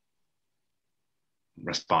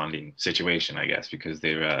responding situation, I guess, because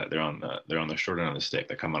they're on the short end of the stick.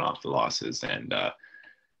 They're coming off the losses, and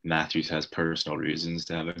Matthews has personal reasons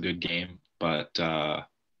to have a good game, but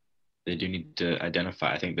they do need to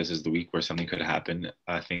identify. I think this is the week where something could happen.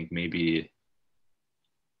 I think maybe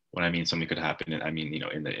when I mean something could happen, I mean, you know,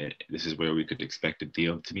 this is where we could expect a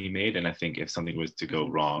deal to be made. And I think if something was to go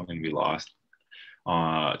wrong and we lost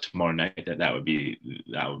tomorrow night, that would be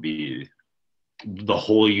the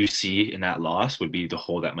hole you see in that loss would be the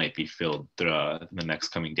hole that might be filled the next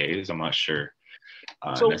coming days. I'm not sure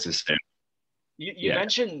necessarily. You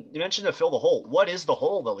mentioned to fill the hole. What is the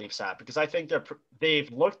hole the Leafs have? Because I think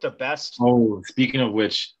they've looked the best. Oh, speaking of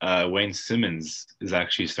which, Wayne Simmons has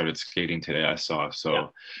actually started skating today. I saw. So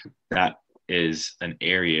that is an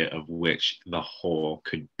area of which the hole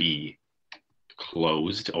could be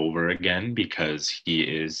closed over again because he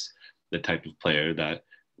is the type of player that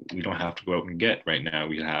we don't have to go out and get right now.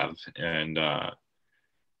 We have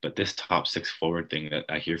but this top 6 forward thing that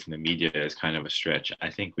I hear from the media is kind of a stretch. I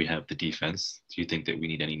think we have the defense. Do you think that we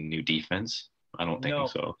need any new defense? I don't think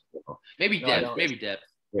so. Maybe depth. Maybe depth.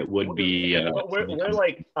 It would be. We're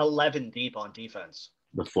like 11 deep on defense.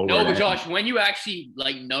 The forward. No, but Josh, when you actually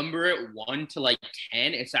like number it 1 to like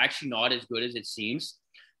 10, it's actually not as good as it seems.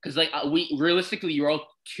 Because like we realistically, you're all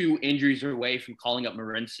 2 injuries away from calling up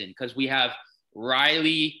Marincin because we have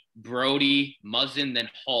Riley, Brody, Muzzin, then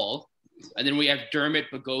Hall. And then we have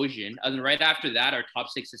Dermott, Bogosian. And then right after that, our top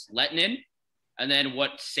 6 is Lettinen. And then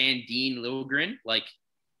Sandin, Liljegren. Like,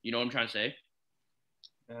 you know what I'm trying to say?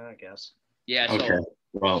 I guess. Yeah, so. Okay.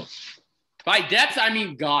 Well. By depth, I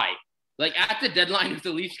mean guy. Like, at the deadline, if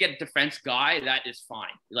the Leafs get a defense guy, that is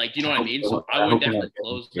fine. Like, you know what I mean? So I would definitely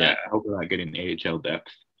close that. Yeah, I hope we're not getting AHL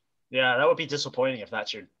depth. Yeah, that would be disappointing if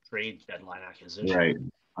that's your trade deadline acquisition. Right.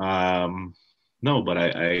 No, but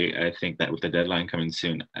I think that with the deadline coming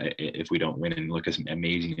soon, if we don't win and look as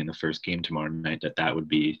amazing in the first game tomorrow night, that would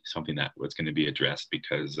be something that was going to be addressed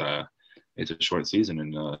because it's a short season.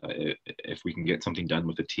 And if we can get something done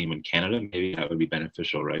with the team in Canada, maybe that would be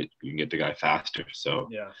beneficial, right? You can get the guy faster. So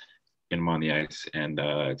yeah, get him on the ice. And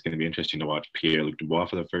it's going to be interesting to watch Pierre-Luc Dubois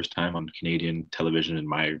for the first time on Canadian television.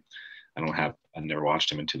 I've never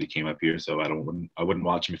watched him until he came up here. So I wouldn't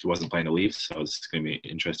watch him if he wasn't playing the Leafs. So it's going to be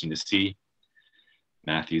interesting to see.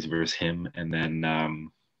 Matthews versus him, and then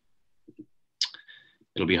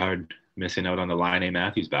it'll be hard missing out on the Laine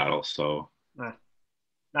Matthews battle. So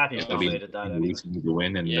Matthews dominated that. Anyway. We need to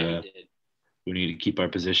win, and we need to keep our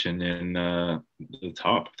position in the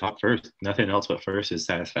top first. Nothing else but first is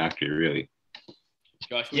satisfactory, really.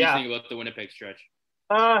 Josh, what do you think about the Winnipeg stretch?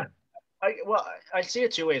 I see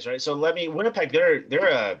it 2 ways, right? So Winnipeg, they're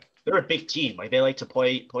a big team. Like they like to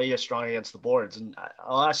play strong against the boards, and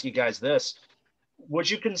I'll ask you guys this. Would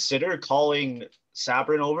you consider calling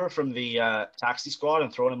Sabrin over from the taxi squad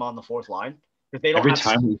and throwing him on the fourth line? Because they don't Every have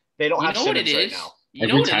time they don't You have know what it Simmons right is? now. You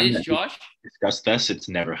know every what it time is, that we Josh? discussed this, it's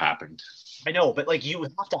never happened. I know, but like you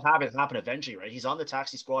have to have it happen eventually, right? He's on the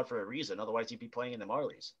taxi squad for a reason. Otherwise, he'd be playing in the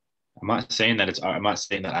Marlies. I'm not saying that I'm not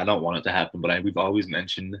saying that I don't want it to happen, but we've always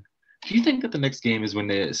mentioned. Do you think that the next game is when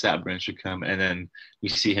the Sabrin should come, and then we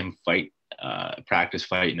see him fight, practice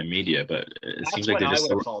fight in the media? But it That's seems like when they're I just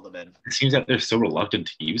would have so. called him in. It seems that they're so reluctant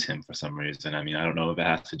to use him for some reason. I mean, I don't know if it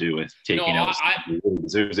has to do with No, taking out I who really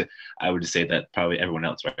deserves it. I would say that probably everyone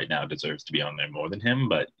else right now deserves to be on there more than him.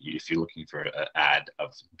 But if you're looking for an add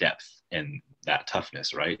of depth and that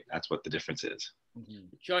toughness, right? That's what the difference is.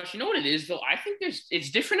 Josh, you know what it is though? I think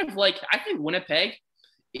it's different of like I think Winnipeg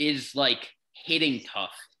is like hitting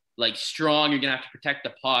tough, like strong. You're gonna have to protect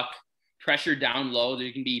the puck, pressure down low.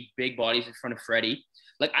 There can be big bodies in front of Freddie.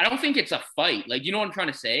 Like I don't think it's a fight. Like you know what I'm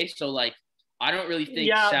trying to say? So like I don't really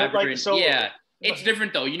think but like Sabrin. so. Yeah, it's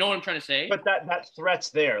different though. You know what I'm trying to say? But that threat's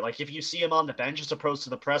there. Like if you see him on the bench as opposed to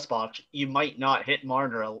the press box, you might not hit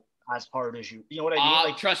Marner as hard as you. You know what I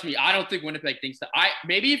mean? Like Trust me, I don't think Winnipeg thinks that.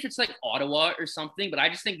 Maybe if it's like Ottawa or something, but I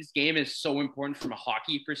just think this game is so important from a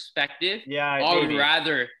hockey perspective. yeah, I'd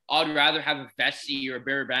rather have a Vesey or a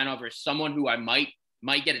Barabanov or someone who I might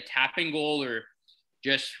get a tapping goal or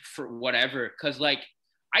just for whatever. Because like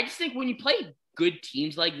I just think when you play good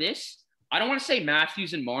teams like this, I don't want to say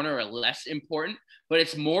Matthews and Marner are less important, but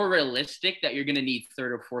it's more realistic that you're going to need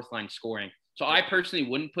third or fourth line scoring. So I personally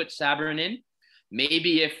wouldn't put Sabrin in.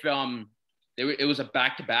 Maybe if it was a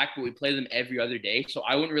back-to-back, but we play them every other day. So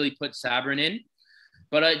I wouldn't really put Sabrin in.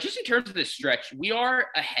 But just in terms of the stretch, we are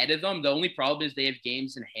ahead of them. The only problem is they have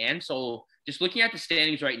games in hand. So just looking at the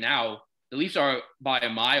standings right now, the Leafs are by a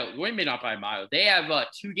mile. Well, maybe not by a mile. They have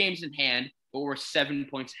 2 games in hand, but we're 7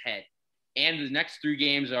 points ahead. And the next 3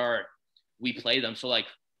 games are we play them. So, like,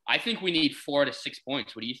 I think we need 4 to 6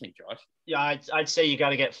 points. What do you think, Josh? Yeah, I'd say you got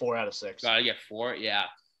to get 4 out of 6. Got to get 4, yeah.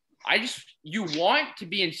 You want to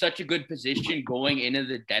be in such a good position going into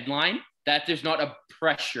the deadline that there's not a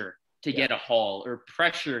pressure to get a haul or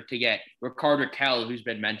pressure to get Rickard Rakell, who's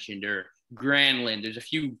been mentioned, or Granlund. There's a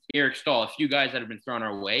few, Eric Stahl, a few guys that have been thrown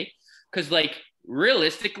our way. Because, like,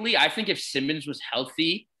 realistically, I think if Simmons was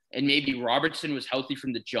healthy and maybe Robertson was healthy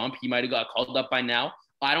from the jump, he might have got called up by now.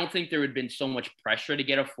 I don't think there would have been so much pressure to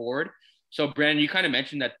get a forward. So, Brandon, you kind of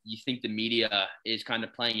mentioned that you think the media is kind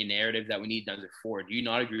of playing a narrative that we need another forward. Do you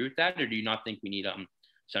not agree with that, or do you not think we need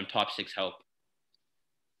some top 6 help?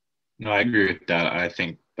 No, I agree with that. I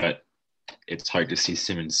think that it's hard to see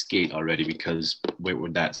Simmons skate already because where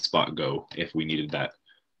would that spot go if we needed that?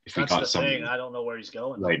 If we got something, I don't know where he's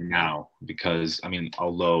going right now because I mean,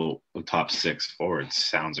 although the top 6 forwards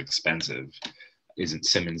sounds expensive, isn't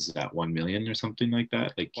Simmons at 1 million or something like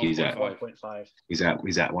that? Like he's at 1.5. He's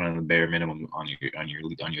at one of the bare minimum on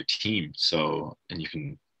your team. So and you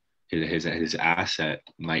can his asset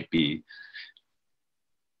might be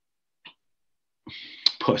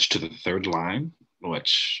pushed to the third line,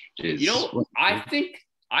 which is I think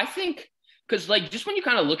because like just when you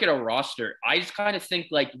kind of look at a roster, I just kind of think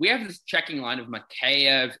like we have this checking line of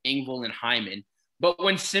Mikheyev, Engvall, and Hyman. But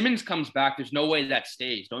when Simmons comes back, there's no way that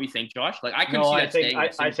stays. Don't you think, Josh? Like I couldn't see that staying.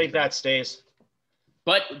 I think that stays.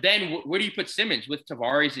 But then where do you put Simmons with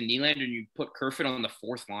Tavares and Nylander, and you put Kerfoot on the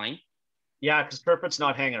fourth line? Yeah, because Kerfoot's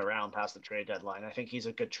not hanging around past the trade deadline. I think he's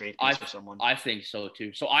a good trade piece for someone. I think so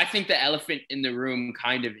too. So I think the elephant in the room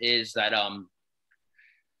kind of is that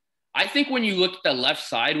I think when you look at the left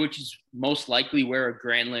side, which is most likely where a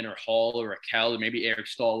Granlund or Hall or Rakell or maybe Eric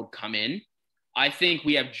Stahl would come in, I think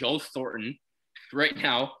we have Joe Thornton right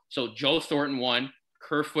now. So Joe Thornton 1,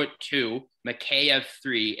 Kerfoot 2, Mikheyev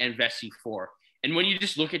 3, and Vesey 4. And when you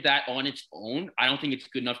just look at that on its own, I don't think it's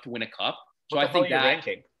good enough to win a cup. So I think that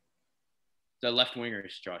ranking? The left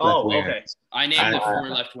wingers, Josh. Oh, okay. I named the 4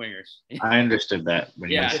 left wingers. I understood that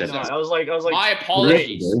when you said that. I was like, my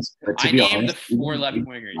apologies. But to I be named honest, the 4 left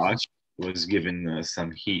wingers. Josh was given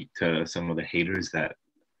some heat to some of the haters that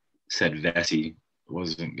said Vesey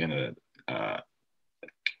wasn't gonna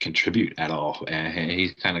contribute at all, and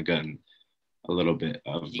he's kind of gotten a little bit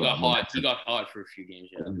of. He got hot. He got hot for a few games.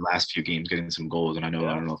 Yeah. In the last few games, getting some goals, and I don't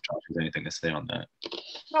know if Josh has anything to say on that.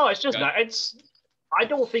 No, it's just not. I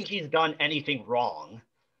don't think he's done anything wrong.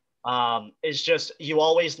 It's just you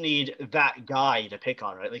always need that guy to pick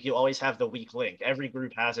on, right? Like you always have the weak link. Every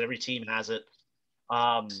group has it. Every team has it.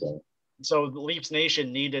 So the Leafs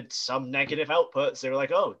Nation needed some negative outputs. They were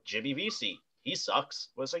like, "Oh, Jimmy Vesey, he sucks."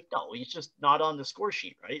 It was like, no, he's just not on the score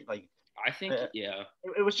sheet, right? Like, I think,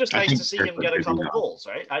 it was just nice to see him get a couple goals,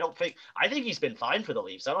 right? I think he's been fine for the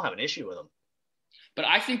Leafs. I don't have an issue with him. But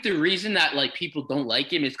I think the reason that like people don't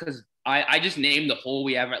like him is because I just named the hole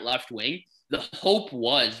we have at left wing. The hope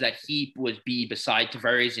was that he would be beside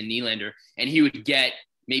Tavares and Nylander, and he would get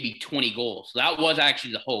maybe 20 goals. So that was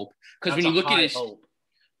actually the hope. Because when you look at his, hope.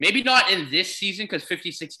 maybe not in this season because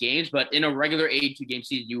 56 games, but in a regular 82 game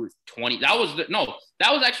season, you was 20. That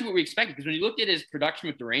was actually what we expected. Because when you looked at his production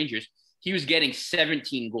with the Rangers, he was getting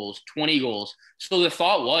 17 goals, 20 goals. So the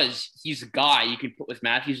thought was he's a guy you can put with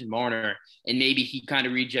Matthews and Marner, and maybe he kind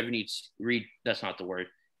of that's not the word.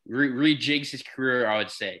 Rejigs his career, I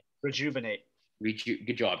would say. Rejuvenate.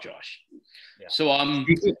 Good job, Josh. Yeah. So I'm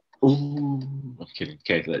kidding.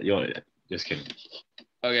 Okay, just kidding.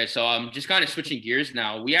 Okay, so I'm just kind of switching gears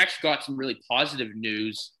now. We actually got some really positive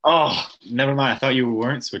news. Oh, never mind. I thought you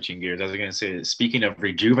weren't switching gears. I was going to say, speaking of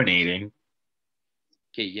rejuvenating.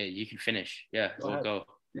 Okay, yeah, you can finish. Yeah, we'll go.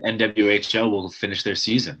 NWHL will finish their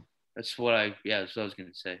season. That's what I was going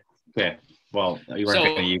to say. Okay. Well, you weren't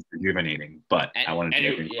going to use rejuvenating, but I wanted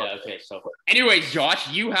to. Yeah. Okay. So, anyways,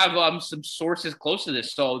 Josh, you have some sources close to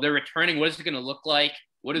this. So they're returning. What is it going to look like?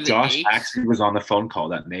 What are the Josh dates? actually was on the phone call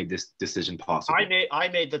that made this decision possible. I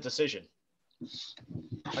made the decision.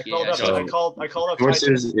 I called up.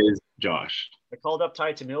 Sources is Josh. I called up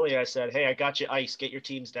Ty Tamilia. I said, "Hey, I got you ice. Get your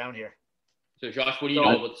teams down here." So, Josh, what do you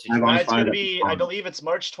know about the situation? It's going to be, I believe it's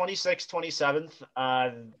March 26th,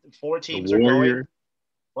 27th. 4 teams are going.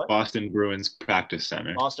 What? Boston Bruins Practice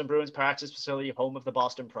Center. Boston Bruins Practice Facility, home of the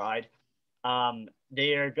Boston Pride.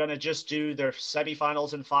 They are going to just do their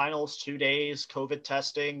semifinals and finals, 2 days, COVID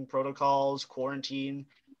testing, protocols, quarantine.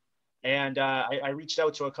 And I reached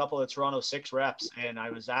out to a couple of Toronto Six reps, and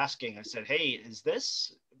I was asking, I said, hey, is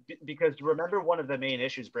this – because remember one of the main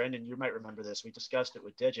issues, Brandon, you might remember this. We discussed it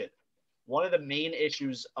with Digit. One of the main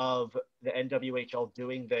issues of the NWHL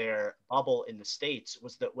doing their bubble in the States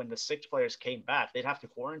was that when the Six players came back, they'd have to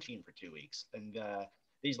quarantine for 2 weeks. And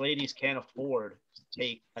these ladies can't afford to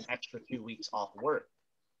take an extra 2 weeks off work.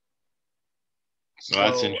 So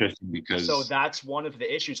that's interesting because... So that's one of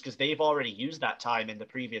the issues because they've already used that time in the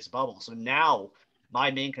previous bubble. So now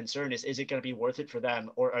my main concern is it going to be worth it for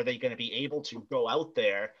them, or are they going to be able to go out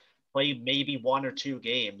there, play maybe 1 or 2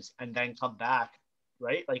 games, and then come back?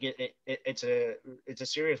 Right, like it's a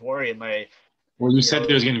serious worry in my. Well, you said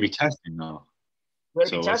there's going to be testing, though.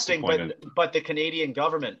 There'll be testing, but the Canadian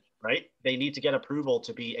government, right? They need to get approval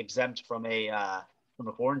to be exempt from a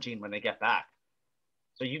quarantine when they get back.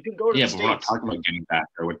 So you can go to the States. Yeah, but we're not talking about getting back.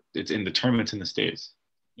 It's in the tournaments in the States.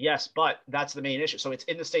 Yes, but that's the main issue. So it's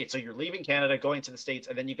in the States. So you're leaving Canada, going to the States,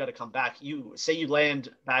 and then you got to come back. You say you land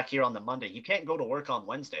back here on the Monday. You can't go to work on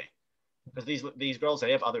Wednesday because these girls,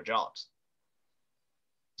 they have other jobs.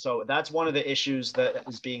 So that's one of the issues that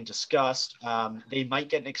is being discussed. They might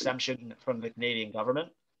get an exemption from the Canadian government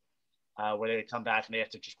where they come back and they have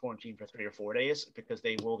to just quarantine for 3 or 4 days because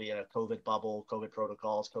they will be in a COVID bubble, COVID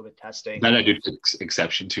protocols, COVID testing. That I do take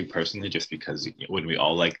exception to personally, just because wouldn't we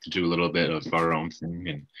all like to do a little bit of our own thing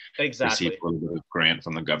and receive a little bit of grant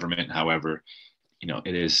from the government? However,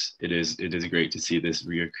 it is great to see this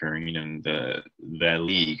reoccurring and the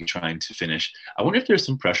league trying to finish. I wonder if there's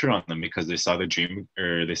some pressure on them because they saw the dream,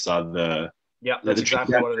 or they saw the that's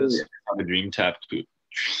exactly what it is. The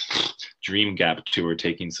Dream Gap tour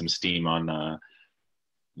taking some steam on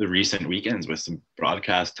the recent weekends with some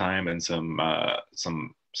broadcast time and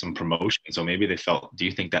some promotion. So maybe they felt. Do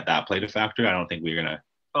you think that played a factor? I don't think we're gonna.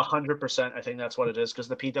 100%. I think that's what it is because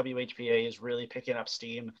the PWHPA is really picking up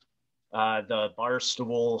steam. The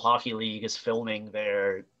Barstool Hockey League is filming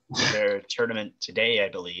their tournament today, I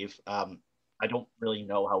believe. I don't really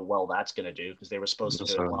know how well that's going to do because they were supposed to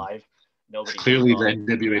do it live. Clearly, the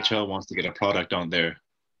NWHL wants to get a product on there.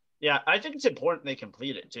 Yeah, I think it's important they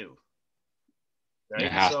complete it too.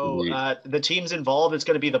 Right? So the teams involved, it's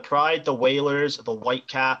going to be the Pride, the Whalers, the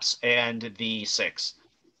Whitecaps, and the Six.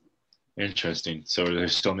 Interesting. So they're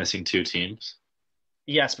still missing 2 teams?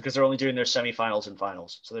 Yes, because they're only doing their semifinals and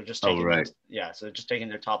finals. So they're just taking so they're just taking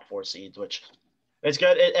their top 4 seeds, which is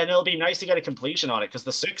good. And it'll be nice to get a completion on it because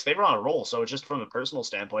the Six, they were on a roll. So just from a personal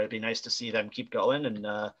standpoint, it'd be nice to see them keep going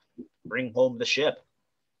and bring home the ship.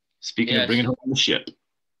 Speaking of bringing home the ship.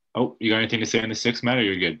 Oh, you got anything to say on the Six, Matt, or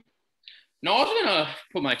you're good? No, I was going to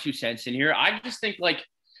put my 2 cents in here. I just think,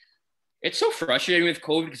 it's so frustrating with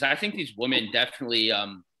COVID because I think these women definitely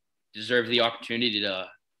deserve the opportunity to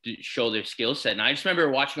show their skill set. And I just remember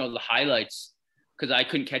watching all the highlights because I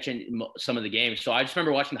couldn't catch some of the games. So I just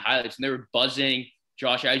remember watching the highlights and they were buzzing.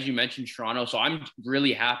 Josh, as you mentioned, Toronto. So I'm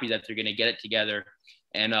really happy that they're going to get it together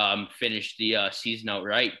and finish the season out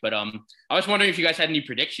right. But I was wondering if you guys had any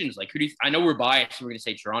predictions. Like, I know we're biased. We're going to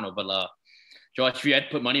say Toronto, but Josh, if you had to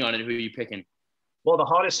put money on it, who are you picking? Well, the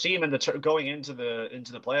hottest team going into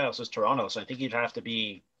the playoffs is Toronto. So I think you'd have to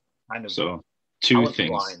be kind of So two things.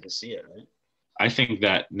 blind to see it, right? I think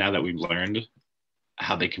that now that we've learned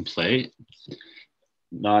how they can play,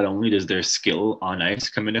 not only does their skill on ice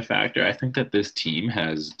come into factor, I think that this team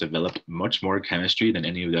has developed much more chemistry than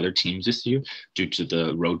any of the other teams this year due to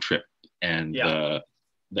the road trip and the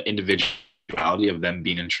individuality of them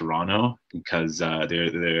being in Toronto, because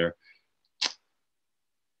they're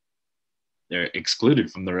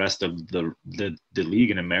excluded from the rest of the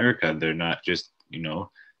league in America. They're not just,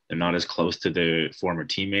 they're not as close to their former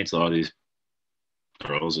teammates. A lot of these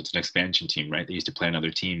girls, it's an expansion team, right? They used to play on other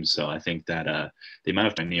teams. So I think that they might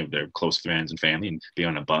have any of their close friends and family and be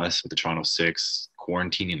on a bus with the Toronto Six,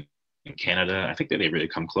 quarantining in Canada. I think that they really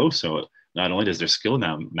come close. So not only does their skill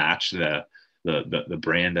now match the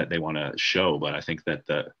brand that they want to show, but I think that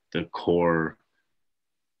the core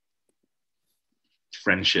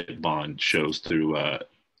friendship bond shows through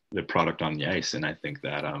the product on the ice. And I think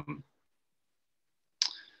that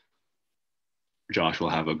Josh will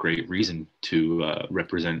have a great reason to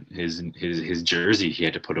represent his jersey he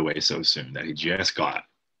had to put away so soon that he just got.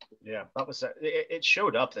 Yeah, that was sad. It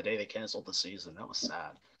showed up the day they canceled the season. That was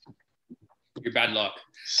sad. Your bad luck.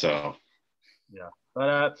 So, yeah,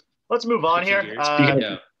 but let's move on here.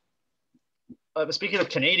 Speaking of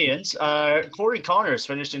Canadians, Corey Connors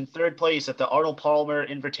finished in third place at the Arnold Palmer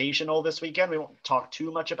Invitational this weekend. We won't talk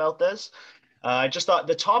too much about this. I just thought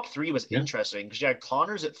the top three was interesting because you had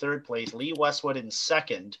Connors at third place, Lee Westwood in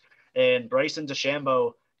second, and Bryson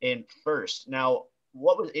DeChambeau in first. Now,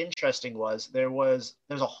 what was interesting was there's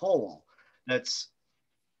a hole that's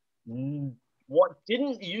what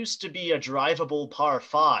didn't used to be a drivable par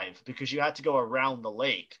 5 because you had to go around the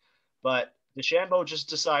lake. But DeChambeau just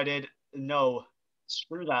decided, no,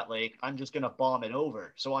 screw that lake. I'm just going to bomb it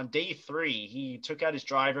over. So on day 3, he took out his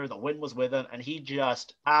driver. The wind was with him, and he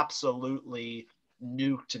just absolutely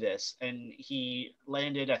nuked this. And he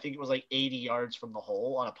landed, I think it was like 80 yards from the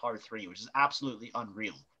hole on a par 3, which is absolutely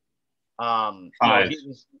unreal.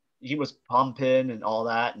 He was pumping and all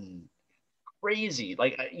that and crazy.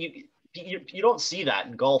 Like you don't see that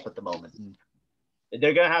in golf at the moment. And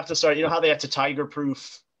they're going to have to start, how they have to tiger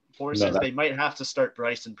proof courses, they might have to start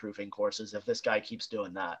Bryson proofing courses if this guy keeps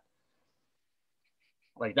doing that.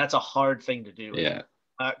 Like, that's a hard thing to do. Yeah.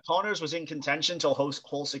 Connors was in contention till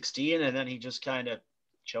hole 16, and then he just kind of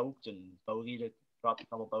choked and bogeyed it, dropped a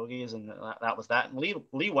couple bogeys, and that was that. And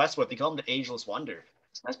Lee Westwood, they call him the ageless wonder.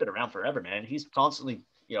 That's been around forever, man. He's constantly,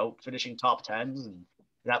 finishing top 10s, and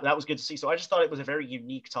that was good to see. So I just thought it was a very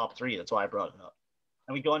unique top 3. That's why I brought it up.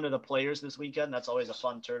 And we go into the players this weekend. That's always a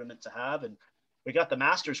fun tournament to have. And we got the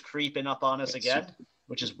Masters creeping up on us again,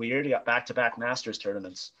 which is weird. We got back-to-back Masters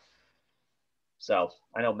tournaments. So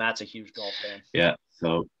I know Matt's a huge golf fan. Yeah.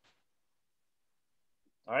 So.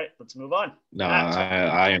 All right, let's move on. No,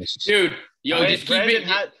 I am. Dude, just keep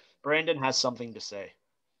it. Brandon has something to say.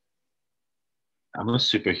 I'm a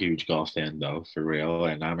super huge golf fan, though, for real,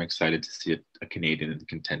 and I'm excited to see a Canadian in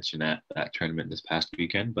contention at that tournament this past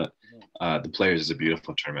weekend. But the Players is a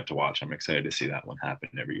beautiful tournament to watch. I'm excited to see that one happen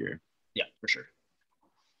every year. Yeah, for sure.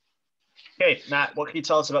 Okay, Matt, what can you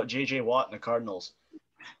tell us about J.J. Watt and the Cardinals?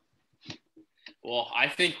 Well, I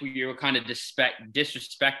think we were kind of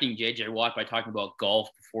disrespecting J.J. Watt by talking about golf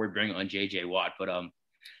before we bring on J.J. Watt, but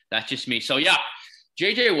that's just me. So, yeah,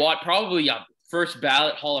 J.J. Watt, probably first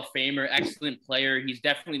ballot Hall of Famer, excellent player. He's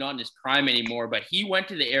definitely not in his prime anymore, but he went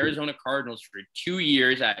to the Arizona Cardinals for 2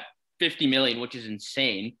 years at $50 million, which is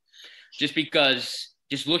insane, just because –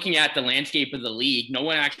 just looking at the landscape of the league, no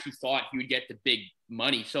one actually thought he would get the big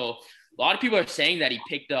money. So a lot of people are saying that he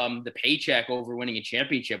picked the paycheck over winning a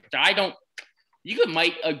championship, which you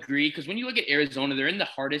might agree, because when you look at Arizona, they're in the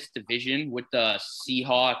hardest division with the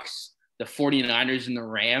Seahawks, the 49ers, and the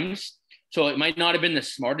Rams. So it might not have been the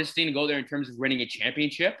smartest thing to go there in terms of winning a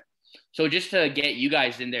championship. So just to get you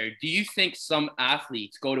guys in there, do you think some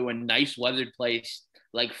athletes go to a nice weathered place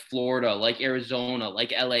like Florida, like Arizona,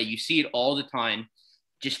 like LA? You see it all the time.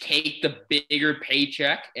 Just take the bigger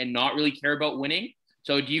paycheck and not really care about winning.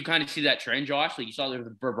 So do you kind of see that trend, Josh? Like you saw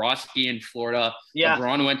the Bobrovsky in Florida. Yeah.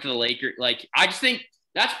 LeBron went to the Lakers. Like, I just think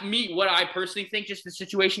that's me, what I personally think, just the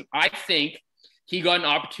situation. I think he got an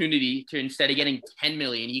opportunity to, instead of getting $10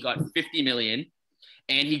 million, he got $50 million,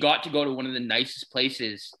 and he got to go to one of the nicest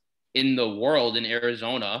places in the world in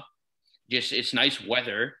Arizona. Just, it's nice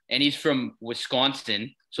weather, and he's from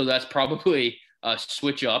Wisconsin. So that's probably a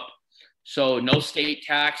switch up. So no state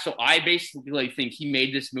tax. So I basically think he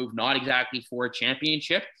made this move not exactly for a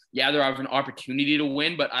championship. Yeah, they have an opportunity to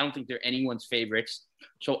win, but I don't think they're anyone's favorites.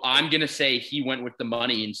 So I'm going to say he went with the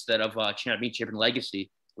money instead of a championship and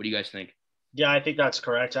legacy. What do you guys think? Yeah, I think that's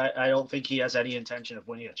correct. I don't think he has any intention of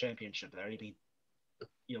winning a championship there.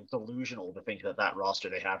 delusional to think that that roster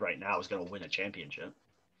they have right now is going to win a championship.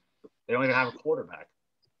 They don't even have a quarterback.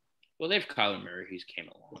 Well, they have Kyler Murray, who's came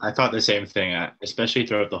along. I thought the same thing, especially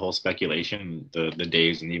throughout the whole speculation, the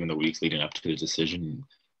days and even the weeks leading up to the decision.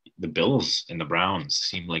 The Bills and the Browns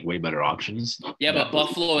seem like way better options. Yeah, but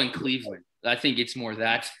Buffalo and Cleveland. I think it's more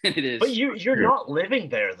that than it is. But you're not living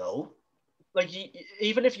there, though. Like,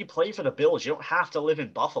 even if you play for the Bills, you don't have to live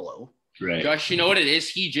in Buffalo. Right. Josh, you know what it is?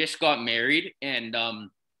 He just got married, and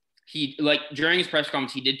he, like, during his press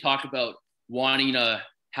conference, he did talk about wanting to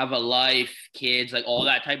have a life, kids, like all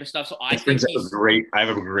that type of stuff. So I think I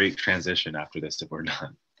have a great transition after this if we're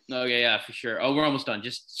done. Okay, yeah, for sure. Oh, we're almost done.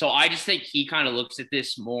 I just think he kind of looks at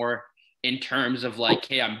this more in terms of like,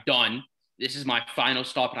 hey, I'm done. This is my final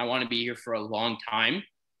stop, and I want to be here for a long time.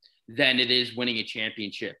 Than it is winning a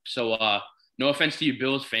championship. So, no offense to you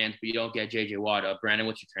Bills fans, but you don't get JJ Watt. Brandon,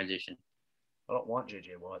 what's your transition? I don't want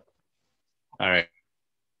JJ Watt. All right.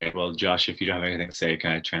 Well, Josh, if you don't have anything to say,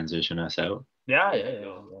 can I transition us out? Yeah.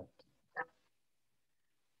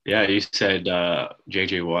 Yeah, you said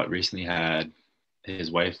JJ Watt recently had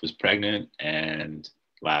his wife was pregnant, and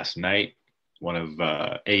last night one of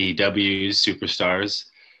AEW's superstars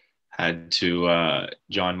had to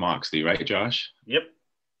Jon Moxley, right, Josh? Yep.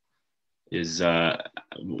 Is,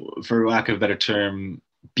 for lack of a better term,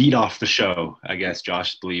 beat off the show. I guess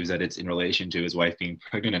Josh believes that it's in relation to his wife being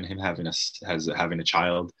pregnant and him having a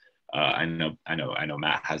child. I know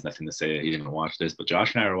Matt has nothing to say. He didn't watch this, but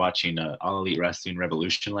Josh and I were watching All Elite Wrestling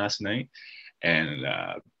Revolution last night, and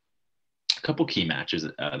a couple key matches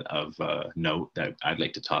of note that I'd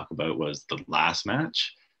like to talk about was the last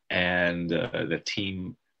match and the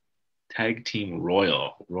tag team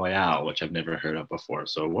Royale, which I've never heard of before.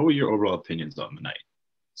 So what were your overall opinions on the night?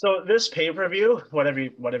 So this pay-per-view, whatever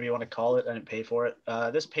you want to call it, I didn't pay for it.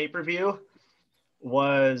 This pay-per-view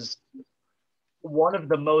was one of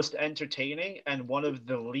the most entertaining and one of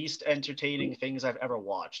the least entertaining things I've ever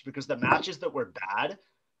watched, because the matches that were bad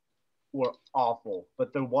were awful,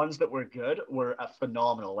 but the ones that were good were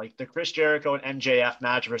phenomenal. Like the Chris Jericho and MJF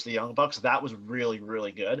match versus the Young Bucks, that was really,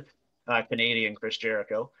 really good. Canadian Chris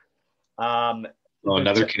Jericho.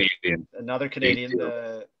 Another Canadian.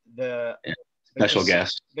 The special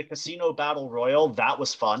guest. The Casino Battle Royal, that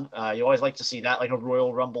was fun. You always like to see that, like a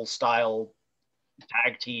Royal Rumble style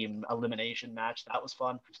tag team elimination match. That was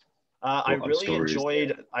fun. I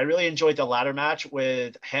really enjoyed the ladder match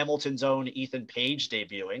with Hamilton's own Ethan Page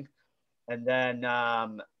debuting, and then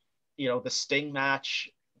the Sting match.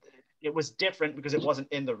 It was different because it wasn't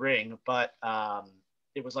in the ring, but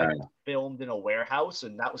it was like filmed in a warehouse,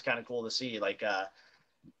 and that was kind of cool to see. Like,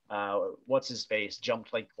 what's his face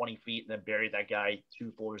jumped like 20 feet and then buried that guy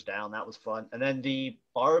 2 floors down. That was fun. And then the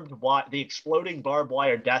exploding barbed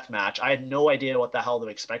wire death match. I had no idea what the hell to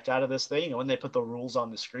expect out of this thing. And when they put the rules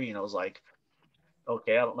on the screen, I was like,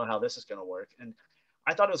 okay, I don't know how this is going to work. And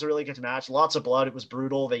I thought it was a really good match. Lots of blood. It was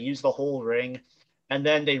brutal. They used the whole ring. And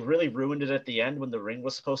then they really ruined it at the end when the ring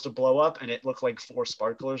was supposed to blow up and it looked like 4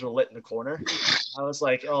 sparklers were lit in the corner. I was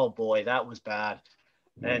like, oh boy, that was bad.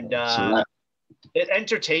 And it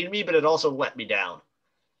entertained me, but it also let me down.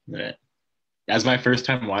 Right. As my first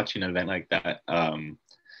time watching an event like that,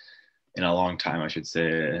 in a long time, I should say,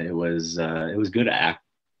 it was good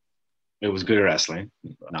It was good wrestling.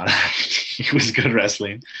 It was good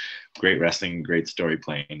wrestling. Great wrestling, great story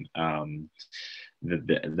playing.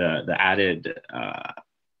 The added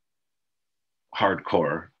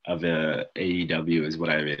hardcore of the AEW is what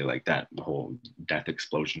I really like. That whole death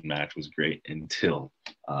explosion match was great until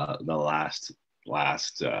the last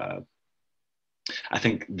I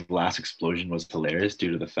think the last explosion was hilarious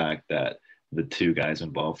due to the fact that the 2 guys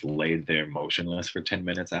involved laid there motionless for 10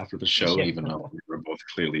 minutes after the show, even though we were both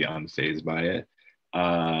clearly unfazed by it.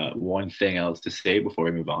 One thing else to say before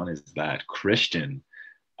we move on is that Christian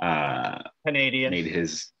Canadian made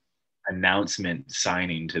his announcement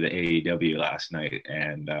signing to the AEW last night,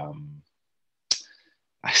 and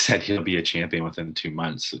I said he'll be a champion within 2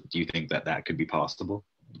 months. Do you think that could be possible?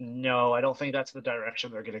 No, I don't think that's the direction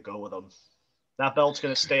they're going to go with him. That belt's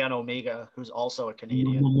going to stay on Omega, who's also a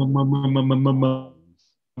Canadian.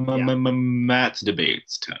 Matt's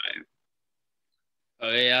debates time.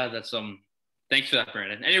 Oh yeah, that's thanks for that,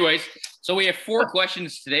 Brandon. Anyways, so we have 4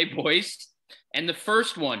 questions today, boys, and the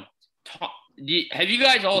first one: have you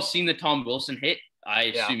guys all seen the Tom Wilson hit? I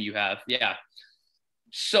assume you have. Yeah.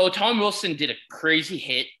 So Tom Wilson did a crazy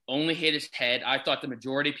hit, only hit his head. I thought the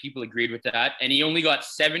majority of people agreed with that. And he only got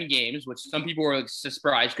 7 games, which some people were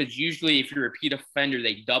surprised because usually if you're a repeat offender,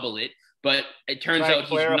 they double it. But it turns out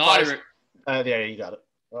he's not. Yeah, you got it.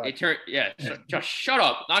 Right. Just shut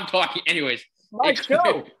up. I'm talking. Anyways, My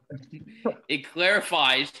show. It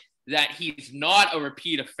clarifies that he's not a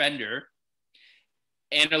repeat offender.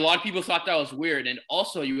 And a lot of people thought that was weird. And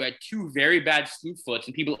also, you had two very bad slew foots,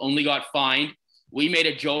 and people only got fined. We made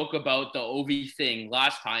a joke about the Ovi thing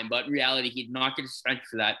last time, but in reality, he did not get suspended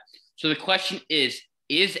for that. So the question is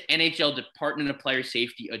NHL Department of Player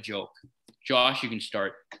Safety a joke? Josh, you can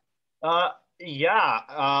start.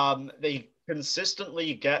 Yeah. They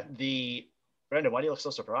consistently get the. Brendan, why do you look so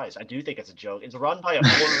surprised? I do think it's a joke. It's run by a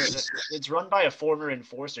former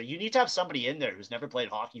enforcer. You need to have somebody in there who's never played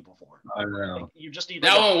hockey before. I don't know. Like, you just need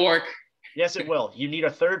that won't work. Yes, it will. You need a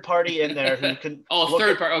third party in there who can.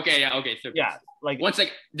 Third party. Okay, yeah, okay. Third yeah, like one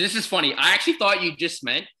second. This is funny. I actually thought you just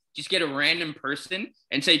meant just get a random person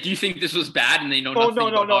and say, "Do you think this was bad?" And they know nothing.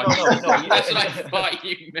 No. That's what I thought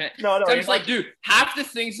you meant. No. So I'm just like, dude, half the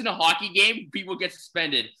things in a hockey game, people get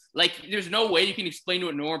suspended. Like, there's no way you can explain to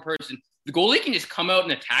a normal person. The goalie can just come out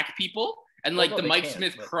and attack people, and like the Mike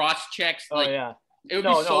Smith cross checks. Like, yeah. It would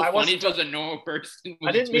be so funny if it was a normal person.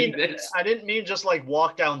 I didn't mean just like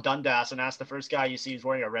walk down Dundas and ask the first guy you see who's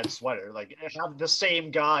wearing a red sweater. Like, have the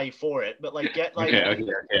same guy for it, but like get like. Okay. You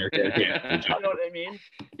know what I mean?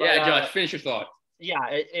 But, yeah, Josh, finish your thought. Yeah,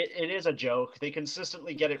 it is a joke. They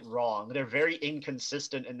consistently get it wrong. They're very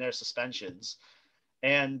inconsistent in their suspensions.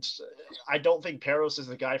 And I don't think Peros is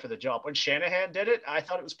the guy for the job. When Shanahan did it, I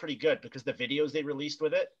thought it was pretty good because the videos they released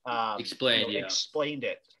with it explained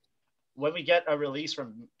it. When we get a release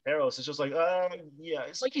from Peros, it's just like, yeah,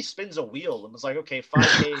 it's like he spins a wheel and was like, okay,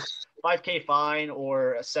 5K fine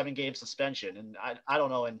or a 7-game suspension. And I don't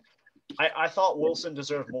know. And I thought Wilson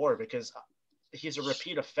deserved more because he's a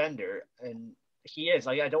repeat offender, and he is.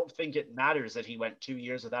 Like, I don't think it matters that he went 2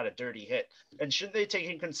 years without a dirty hit. And shouldn't they take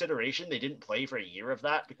in consideration they didn't play for a year of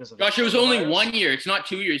that because of Josh, it was only 1 year. It's not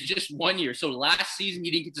 2 years, just 1 year. So last season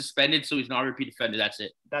he didn't get suspended, so he's not a repeat offender. That's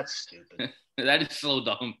it. That's stupid. That is so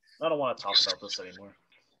dumb. I don't want to talk about this anymore.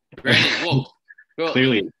 Brandon, whoa.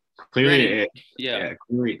 Clearly, Brandon,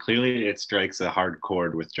 clearly it strikes a hard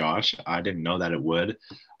chord with Josh. I didn't know that it would.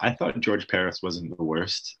 I thought George Peros wasn't the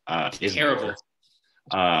worst. Terrible.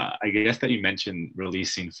 I guess that you mentioned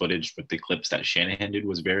releasing footage with the clips that Shanahan did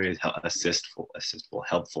was very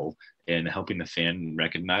helpful in helping the fan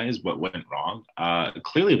recognize what went wrong.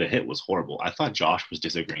 Clearly the hit was horrible. I thought Josh was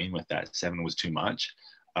disagreeing with that. 7 was too much.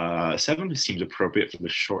 7 seems appropriate for the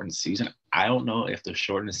shortened season. I don't know if the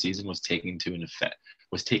shortened season was taken into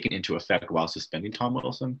effect while suspending Tom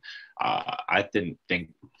Wilson. I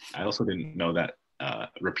also didn't know that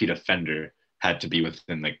repeat offender had to be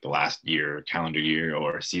within like the last year, calendar year,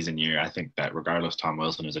 or season year. I think that regardless, Tom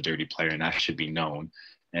Wilson is a dirty player, and that should be known,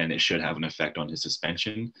 and it should have an effect on his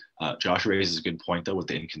suspension. Josh raises a good point though with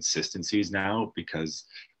the inconsistencies now, because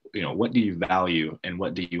what do you value and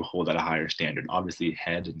what do you hold at a higher standard? Obviously,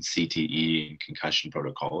 head and CTE and concussion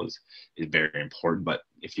protocol is very important, but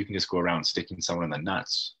if you can just go around sticking someone in the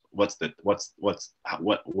nuts, what's the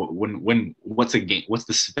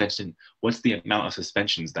suspension? What's the amount of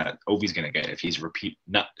suspensions that Ovi's going to get if he's a repeat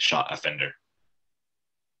nut shot offender?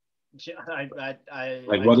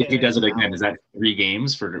 What if he does it again? Is that 3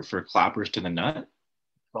 games for clappers to the nut?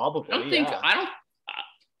 Probably.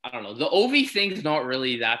 I don't know. The Ovi thing's not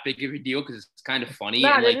really that big of a deal because it's kind of funny.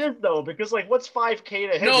 It is though, because what's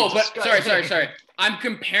 5K to hit? No, but sorry. I'm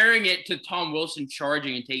comparing it to Tom Wilson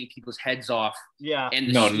charging and taking people's heads off. Yeah. And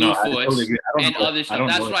the foots and other stuff.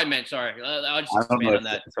 That's what I meant. Sorry. I'll just expand on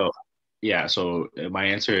that. So my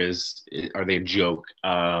answer is, are they a joke?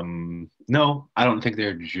 No, I don't think they're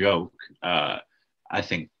a joke. I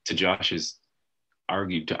think to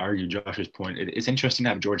argue Josh's point, it's interesting to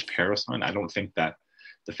have George Peros on. I don't think that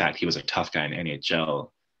the fact he was a tough guy in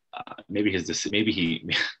NHL, maybe it's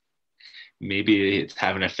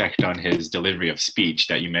having an effect on his delivery of speech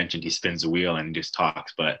that you mentioned. He spins a wheel and just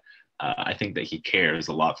talks, but I think that he cares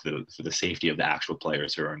a lot for the safety of the actual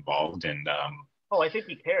players who are involved. And I think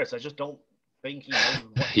he cares. I just don't think he knows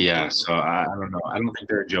what yeah. So I don't know. I don't think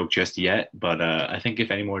they're a joke just yet, but I think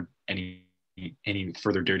if any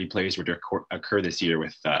further dirty plays were to occur this year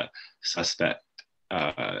with suspect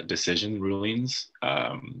decision rulings,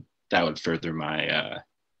 that would further my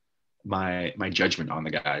my judgment on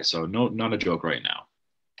the guy. So not a joke right now.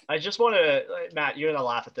 I just want to, Matt, you're gonna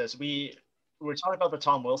laugh at this. We were talking about the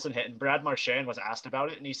Tom Wilson hit, and Brad Marchand was asked about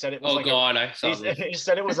it, and he said it was he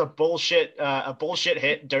said it was a bullshit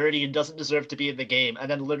hit, dirty, and doesn't deserve to be in the game. And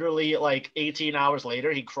then literally 18 hours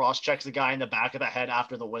later, he cross-checks the guy in the back of the head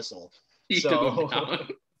after the whistle. Dude,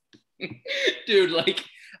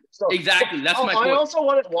 exactly. That's my point. I also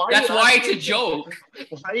wanted. That's why it's a joke.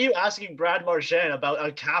 Why are you asking Brad Marchand about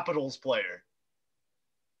a Capitals player?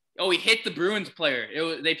 Oh, he hit the Bruins player.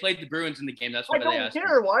 They played the Bruins in the game. That's why I they asked don't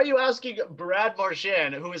care. him. Why are you asking Brad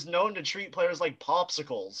Marchand, who is known to treat players like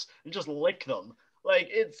popsicles and just lick them? Like,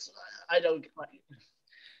 it's, I don't.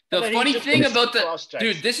 The funny thing about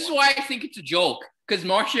dude, this is why I think it's a joke, because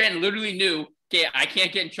Marchand literally knew, okay, I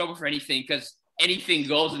can't get in trouble for anything because anything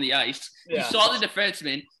goes in the ice. Yeah. He saw the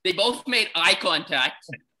defenseman. They both made eye contact.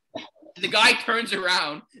 The guy turns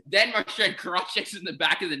around. Then Marchand cross-checks in the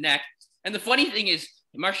back of the neck. And the funny thing is,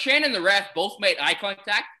 Marchand and the ref both made eye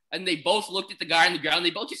contact, and they both looked at the guy on the ground.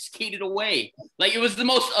 They both just skated away. Like, it was the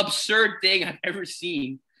most absurd thing I've ever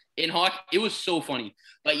seen in hockey. It was so funny.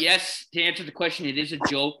 But yes, to answer the question, it is a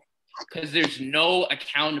joke because there's no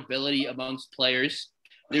accountability amongst players.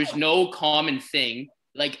 There's no common thing.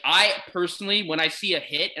 Like, I personally, when I see a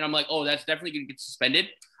hit and I'm like, oh, that's definitely going to get suspended,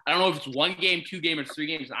 I don't know if it's 1 game, 2 games, or 3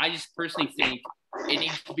 games. I just personally think it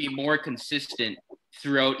needs to be more consistent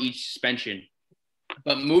throughout each suspension.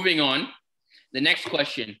 But moving on, the next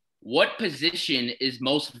question. What position is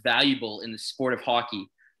most valuable in the sport of hockey?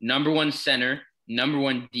 Number 1 center, number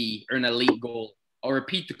 1 D, or an elite goalie? I'll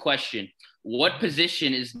repeat the question. What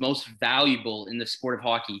position is most valuable in the sport of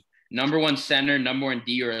hockey? Number 1 center, number 1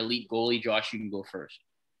 D, or elite goalie? Josh, you can go first.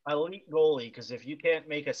 Elite goalie, because if you can't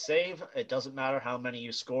make a save, it doesn't matter how many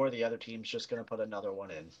you score. The other team's just going to put another one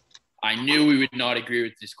in. I knew we would not agree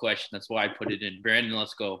with this question. That's why I put it in. Brandon,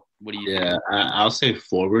 let's go. What do you think? Yeah, I'll say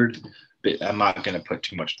forward, but I'm not going to put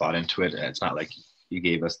too much thought into it. It's not like you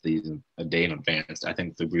gave us these a day in advance. I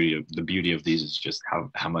think the beauty of these is just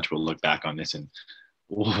how much we'll look back on this and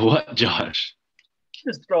what, Josh?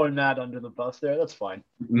 Just throwing Matt under the bus there. That's fine.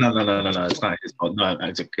 No. It's not his fault. No,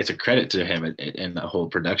 it's a credit to him in the whole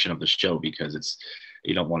production of the show because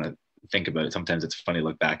you don't want to think about it. Sometimes it's funny to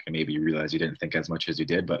look back and maybe you realize you didn't think as much as you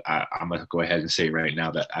did. But I'm gonna go ahead and say right now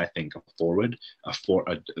that I think a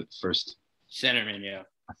first centerman, yeah,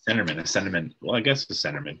 a centerman. Well, I guess a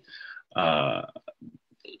centerman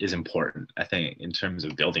is important. I think in terms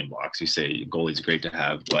of building blocks, you say goalie's great to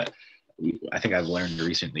have, but I think I've learned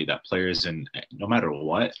recently that players, and no matter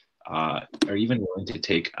what, are even willing to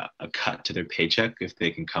take a cut to their paycheck if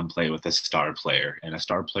they can come play with a star player. And a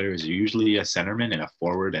star player is usually a centerman and a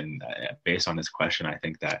forward. And based on this question, I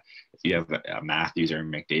think that if you have a Matthews or a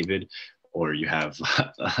McDavid, or you have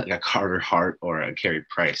like a Carter Hart or a Carey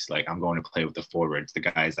Price, like I'm going to play with the forwards, the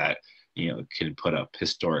guys that, can put up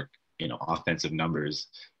historic, offensive numbers,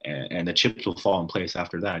 and the chips will fall in place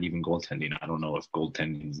after that. Even goaltending, I don't know if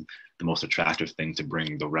goaltending is the most attractive thing to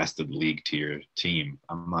bring the rest of the league to your team.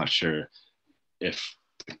 I'm not sure if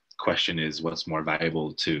the question is what's more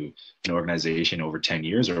valuable to an organization over 10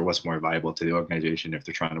 years or what's more valuable to the organization if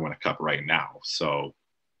they're trying to win a cup right now. So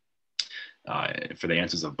for the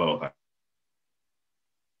answers of both,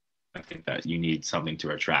 I think that you need something to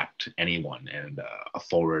attract anyone, and a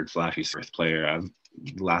forward, flashy first player.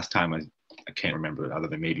 Last time I can't remember, other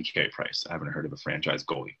than maybe Carey Price. I haven't heard of a franchise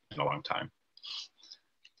goalie in a long time.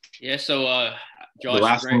 Yeah, so Josh, the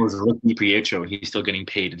last one was Ricky Pietro, and he's still getting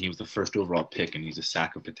paid, and he was the first overall pick, and he's a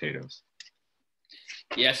sack of potatoes.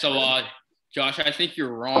 Yeah, so Josh, I think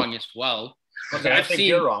you're wrong as well. Okay, I think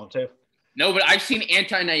you're wrong too. No, but I've seen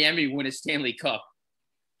Antti Niemi win a Stanley Cup.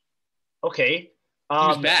 Okay. He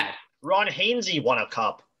was bad. Ron Hainsey won a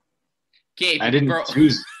cup. Okay, I didn't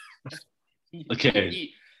choose. Okay.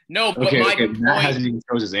 No, but my point... Matt hasn't even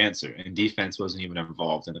chose his answer, and defense wasn't even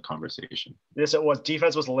involved in the conversation. Yes, it was.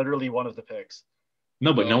 Defense was literally one of the picks.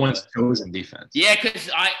 No, but no one's chosen defense. Yeah, because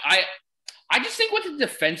I just think with the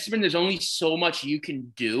defenseman, there's only so much you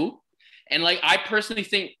can do. And, I personally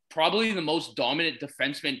think probably the most dominant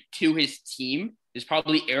defenseman to his team is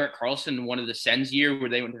probably Erik Karlsson in one of the Sens year where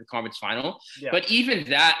they went to the conference final. Yeah. But even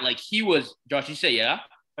that, he was – Josh, you say yeah?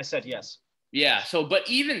 I said yes. Yeah, so but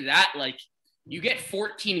even that, you get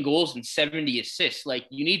 14 goals and 70 assists.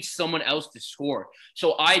 You need someone else to score.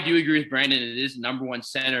 So I do agree with Brandon. It is number 1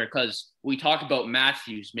 center because we talk about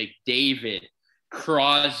Matthews, McDavid,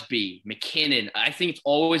 Crosby, McKinnon. I think it's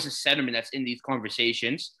always a centerman that's in these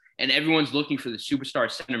conversations, and everyone's looking for the superstar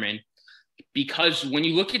centerman because when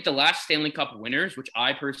you look at the last Stanley Cup winners, which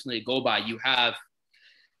I personally go by, you have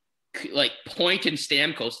Point and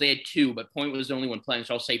Stamkos. They had 2, but Point was the only one playing.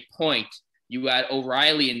 So I'll say Point. You had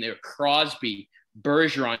O'Reilly in there, Crosby,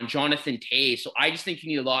 Bergeron, Jonathan Toews. So I just think you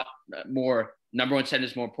need a lot more. Number 1 center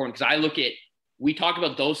is more important because we talk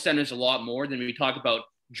about those centers a lot more than we talk about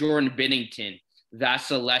Jordan Binnington,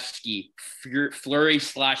 Vasilevsky,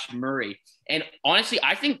 Fleury/Murray. And honestly,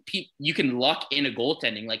 I think you can luck in a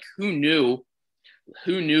goaltending. Who knew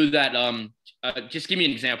that just give me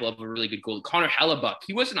an example of a really good goalie. Connor Hellebuck,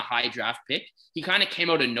 he wasn't a high draft pick. He kind of came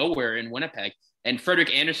out of nowhere in Winnipeg. And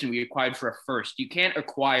Frederick Anderson, we acquired for a first. You can't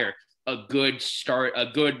acquire a good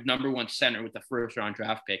number one center with the first round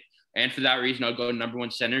draft pick. And for that reason, I'll go number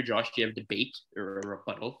one center. Josh, do you have a debate or a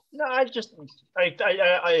rebuttal? No,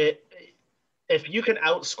 if you can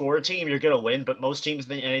outscore a team, you're going to win. But most teams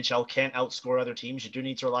in the NHL can't outscore other teams. You do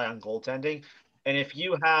need to rely on goaltending. And if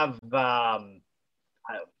you have,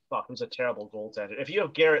 who's a terrible goaltender? If you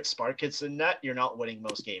have Garrett Sparkitz in net, you're not winning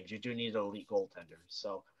most games. You do need an elite goaltender.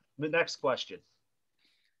 So the next question.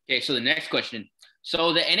 Okay, so the next question.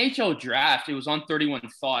 So the NHL draft, it was on 31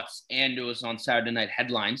 Thoughts and it was on Saturday Night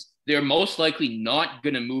Headlines. They're most likely not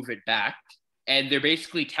going to move it back. And they're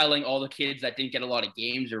basically telling all the kids that didn't get a lot of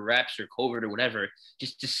games or reps or COVID or whatever,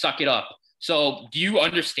 just to suck it up. So do you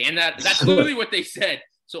understand that? That's literally what they said.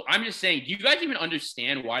 So I'm just saying, do you guys even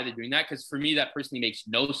understand why they're doing that? Because for me, that personally makes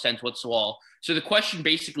no sense whatsoever. So the question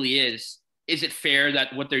basically is it fair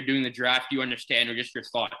that what they're doing in the draft, do you understand, or just your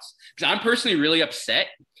thoughts? Because I'm personally really upset.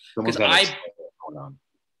 Because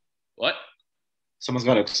What? Someone's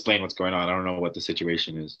got to explain what's going on. I don't know what the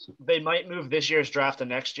situation is. They might move this year's draft to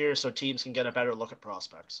next year so teams can get a better look at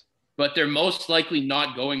prospects. But they're most likely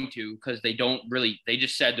not going to, because they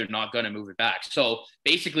just said they're not going to move it back. So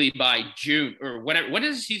basically by June or when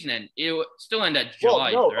does the season end? It will still end at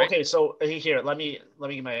July. Well, no, right? Okay, so here, let me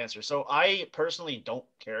give my answer. So I personally don't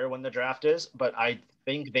care when the draft is, but I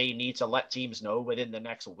think they need to let teams know within the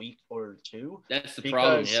next week or two. That's the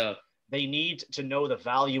problem, yeah. They need to know the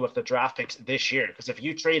value of the draft picks this year. Because if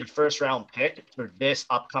you trade a first-round pick for this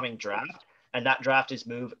upcoming draft, and that draft is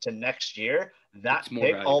moved to next year, that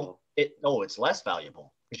pick, it's less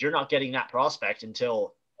valuable because you're not getting that prospect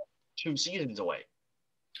until 2 seasons away.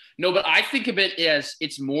 No, but I think of it as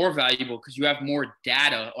it's more valuable because you have more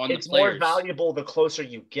data on the players. It's more valuable the closer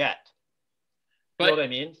you get. You know what I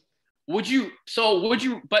mean?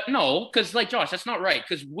 But no, because like Josh, that's not right.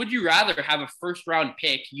 Because would you rather have a first round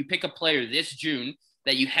pick, you pick a player this June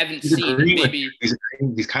that you haven't seen maybe?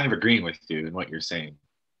 He's kind of agreeing with you in what you're saying.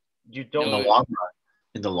 You don't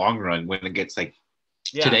in the long run, when it gets like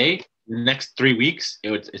today, the next 3 weeks,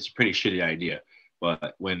 it's a pretty shitty idea.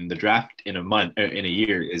 But when the draft in a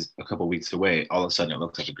year is a couple weeks away, all of a sudden it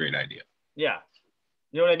looks like a great idea. Yeah.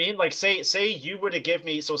 You know what I mean? Like say you were to give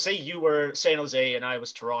me, so say you were San Jose and I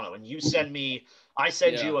was Toronto and you send me, I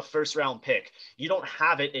send you a first round pick. You don't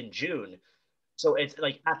have it in June. So it's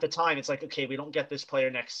like at the time, it's like, okay, we don't get this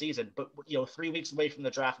player next season, but 3 weeks away from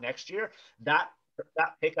the draft next year, that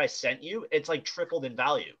pick I sent you, it's like tripled in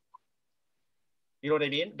value. You know what I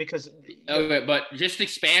mean? Because okay, but just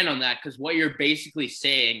expand on that, because what you're basically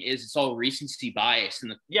saying is it's all recency bias,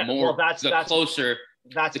 and the closer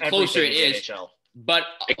it is. NHL. But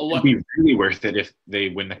it would be really worth it if they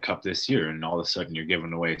win the cup this year, and all of a sudden you're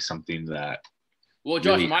giving away something that. Well,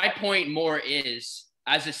 Josh, my point more is,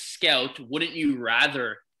 as a scout, wouldn't you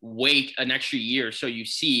rather wait an extra year so you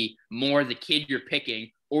see more of the kid you're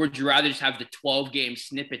picking, or would you rather just have the 12-game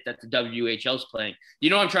snippet that the WHL is playing? You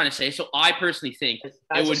know what I'm trying to say? So I personally think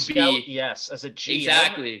as it would scout, yes, as a GM,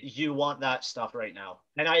 exactly, you want that stuff right now.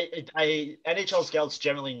 And I NHL scouts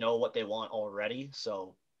generally know what they want already,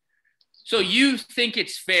 so. So you think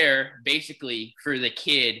it's fair, basically, for the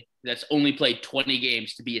kid that's only played 20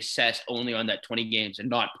 games to be assessed only on that 20 games and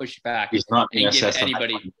not push back? He's not being assessed on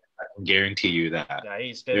anybody. I can guarantee you that. Yeah,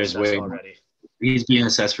 he's been assessed already. He's being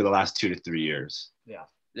assessed for the last 2 to 3 years. Yeah.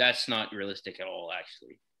 That's not realistic at all,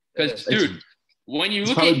 actually. Because, dude, when you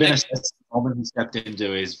look at the moment he stepped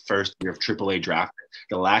into his first year of AAA draft,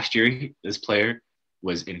 the last year this player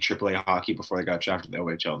was in AAA hockey before they got drafted to the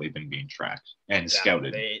OHL. They've been being tracked and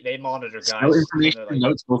scouted. They monitor guys. Scout information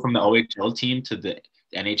notes go from the OHL team to the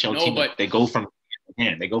NHL team. But they go from hand to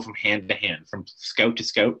hand. They go from hand to hand, from scout to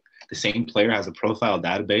scout. The same player has a profile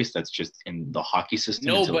database that's just in the hockey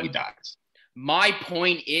system until he dies. My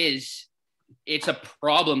point is, it's a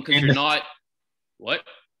problem because you're not – what?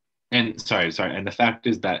 And sorry. And the fact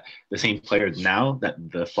is that the same player now that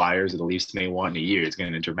the Flyers or the Leafs may want in a year is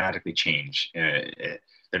going to dramatically change. They're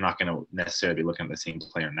not going to necessarily be looking at the same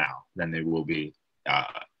player now than they will be.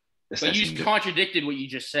 But you just contradicted what you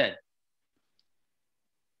just said.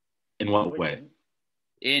 In what way?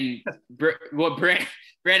 In what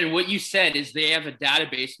Brandon, what you said is they have a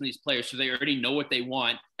database on these players, so they already know what they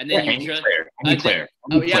want, and then any player.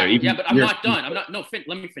 But I'm not done. Finn,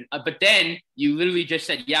 let me finish. But then you literally just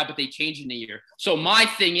said, but they change in a year. So my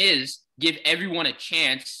thing is, give everyone a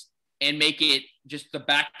chance and make it just the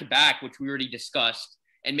back-to-back, which we already discussed,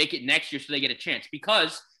 and make it next year so they get a chance.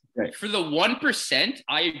 Because for the 1%,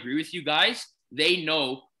 I agree with you guys. They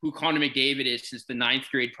know who Connor McDavid is since the 9th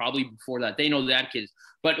grade, probably before that. They know that kid.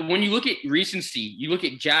 But when you look at recency, you look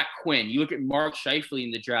at Jack Quinn, you look at Mark Scheifele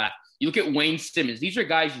in the draft, You look at Wayne Simmons. These are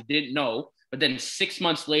guys you didn't know, but then 6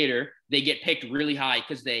 months later, they get picked really high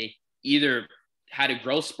because they either had a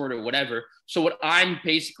growth spurt or whatever. So what I'm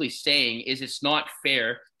basically saying is it's not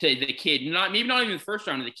fair to the kid, maybe not even the first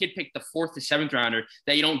rounder, the kid picked the 4th to 7th rounder,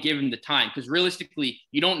 that you don't give him the time. Because realistically,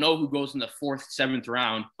 you don't know who goes in the 4th, 7th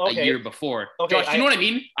round a year before. Okay, Josh, you know what I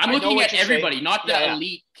mean? I'm looking at everybody, not the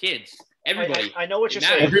elite kids. Everybody. I know what you're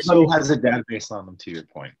saying. Everybody has a database on them, to your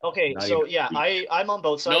point. Okay, so I'm on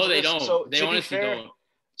both sides. No, they don't. So they honestly don't.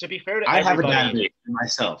 To be fair to I everybody, have a database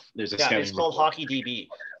myself. There's a scouting it's called Hockey DB.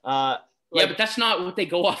 Yeah, but that's not what they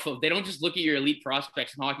go off of. They don't just look at your elite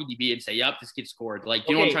prospects in Hockey DB and say, "Yep, this kid scored." Like,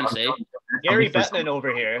 you know what I'm trying to say? Gary Bettman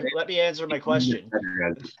over here. Let me answer my question.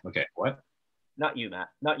 Okay, what? Not you, Matt.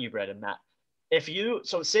 Not you, Brett and Matt.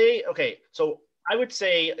 So I would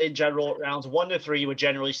say in general, rounds 1 to 3 would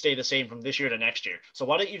generally stay the same from this year to next year. So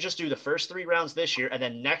why don't you just do the first 3 rounds this year, and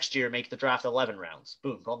then next year make the draft 11 rounds?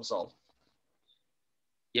 Boom, problem solved.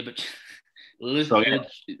 Yeah, but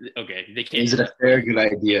okay, they can't. Is it a fair, good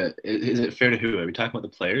idea? Is it fair to who? Are we talking about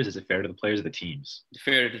the players? Is it fair to the players or the teams?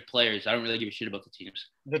 Fair to the players. I don't really give a shit about the teams.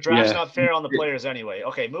 The draft's not fair on the players anyway.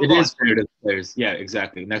 Okay, move on. It is fair to the players. Yeah,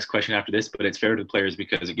 exactly. Next question after this, but it's fair to the players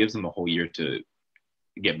because it gives them a whole year to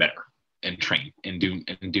get better and train and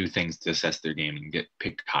do things to assess their game and get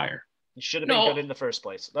picked higher. You should have been good in the first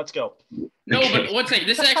place. Let's go. No, but one second.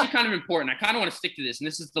 This is actually kind of important. I kind of want to stick to this, and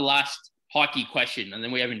this is the last hockey question, and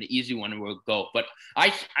then we have an easy one and we'll go. But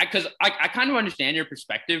I kind of understand your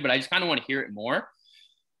perspective, but I just kind of want to hear it more.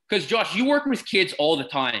 Because Josh, you work with kids all the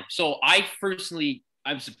time. So I'm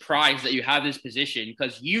surprised that you have this position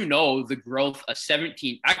because you know the growth of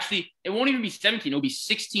 17. Actually, it won't even be 17. It'll be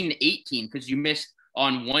 16 to 18 because you missed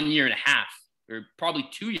on 1 year and a half or probably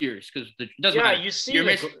 2 years because it doesn't matter. You see,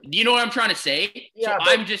 do you know what I'm trying to say? Yeah,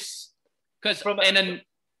 so I'm just because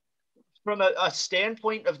from a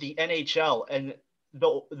standpoint of the NHL and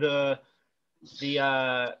the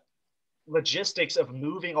logistics of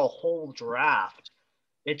moving a whole draft,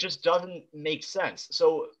 it just doesn't make sense.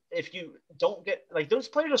 So if you don't get those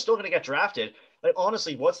players are still going to get drafted. Like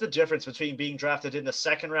honestly, what's the difference between being drafted in the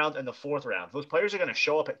 2nd round and the 4th round? Those players are going to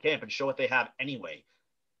show up at camp and show what they have anyway.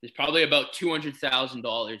 There's probably about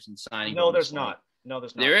 $200,000 in signing. No, there's not. No,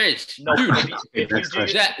 there's not. There is. No, dude.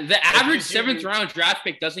 The average 7th round draft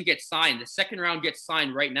pick doesn't get signed. The 2nd round gets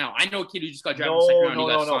signed right now. I know a kid who just got drafted in the 2nd round. He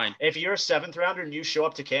got signed. If you're a 7th rounder and you show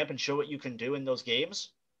up to camp and show what you can do in those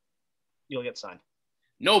games, you'll get signed.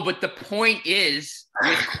 No, but the point is,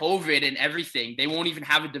 with COVID and everything, they won't even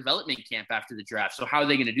have a development camp after the draft. So how are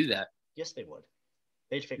they going to do that? Yes, they would.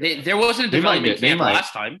 They'd figure it out. There wasn't a development camp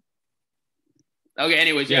last time. Okay,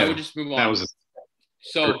 anyways, we'll just move on. That was a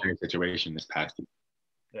situation this past year.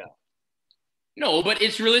 Yeah. No, but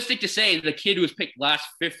it's realistic to say the kid who was picked last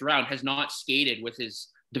 5th round has not skated with his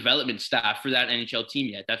development staff for that NHL team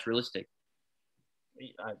yet. That's realistic.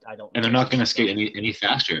 I don't. And they're not going to skate any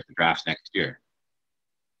faster if the draft's next year.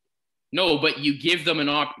 No, but you give them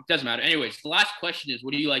it doesn't matter. Anyways, the last question is,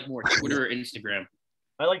 what do you like more, Twitter or Instagram?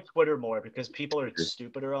 I like Twitter more because people are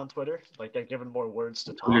stupider on Twitter. Like they're given more words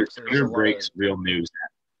to talk. Twitter breaks real news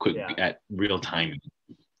at real time.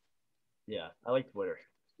 Yeah, I like Twitter.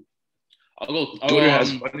 Twitter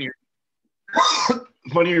has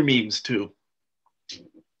funnier memes too.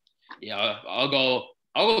 Yeah, I'll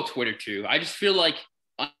go Twitter too. I just feel like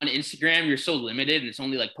on Instagram you're so limited and it's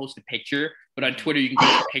only like post a picture, but on Twitter you can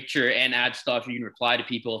post a picture and add stuff. You can reply to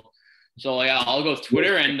people. So yeah, I'll go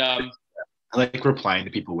Twitter and I like replying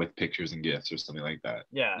to people with pictures and gifs or something like that.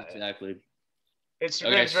 Yeah, exactly.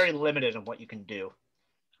 Instagram's very limited on what you can do.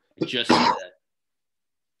 Just that.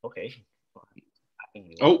 Okay.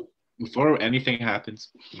 Oh, before anything happens,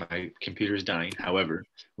 my computer's dying. However,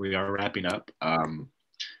 we are wrapping up.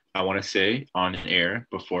 I want to say on air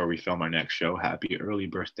before we film our next show, happy early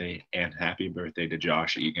birthday and happy birthday to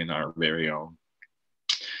Josh Egan, our very own.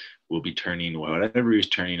 We'll be turning whatever he's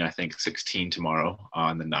turning, I think 16 tomorrow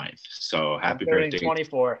on the 9th. So happy birthday.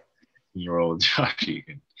 24. Year-old Josh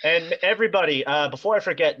Egan. And everybody, before I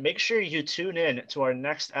forget, make sure you tune in to our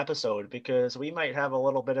next episode because we might have a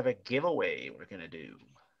little bit of a giveaway we're going to do.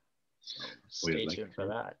 So stay tuned for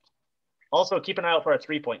that. Also, keep an eye out for our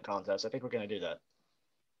 3-point contest. I think we're going to do that.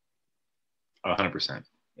 100%.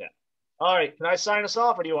 Yeah. All right. Can I sign us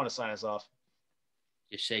off or do you want to sign us off?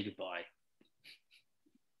 Just say goodbye.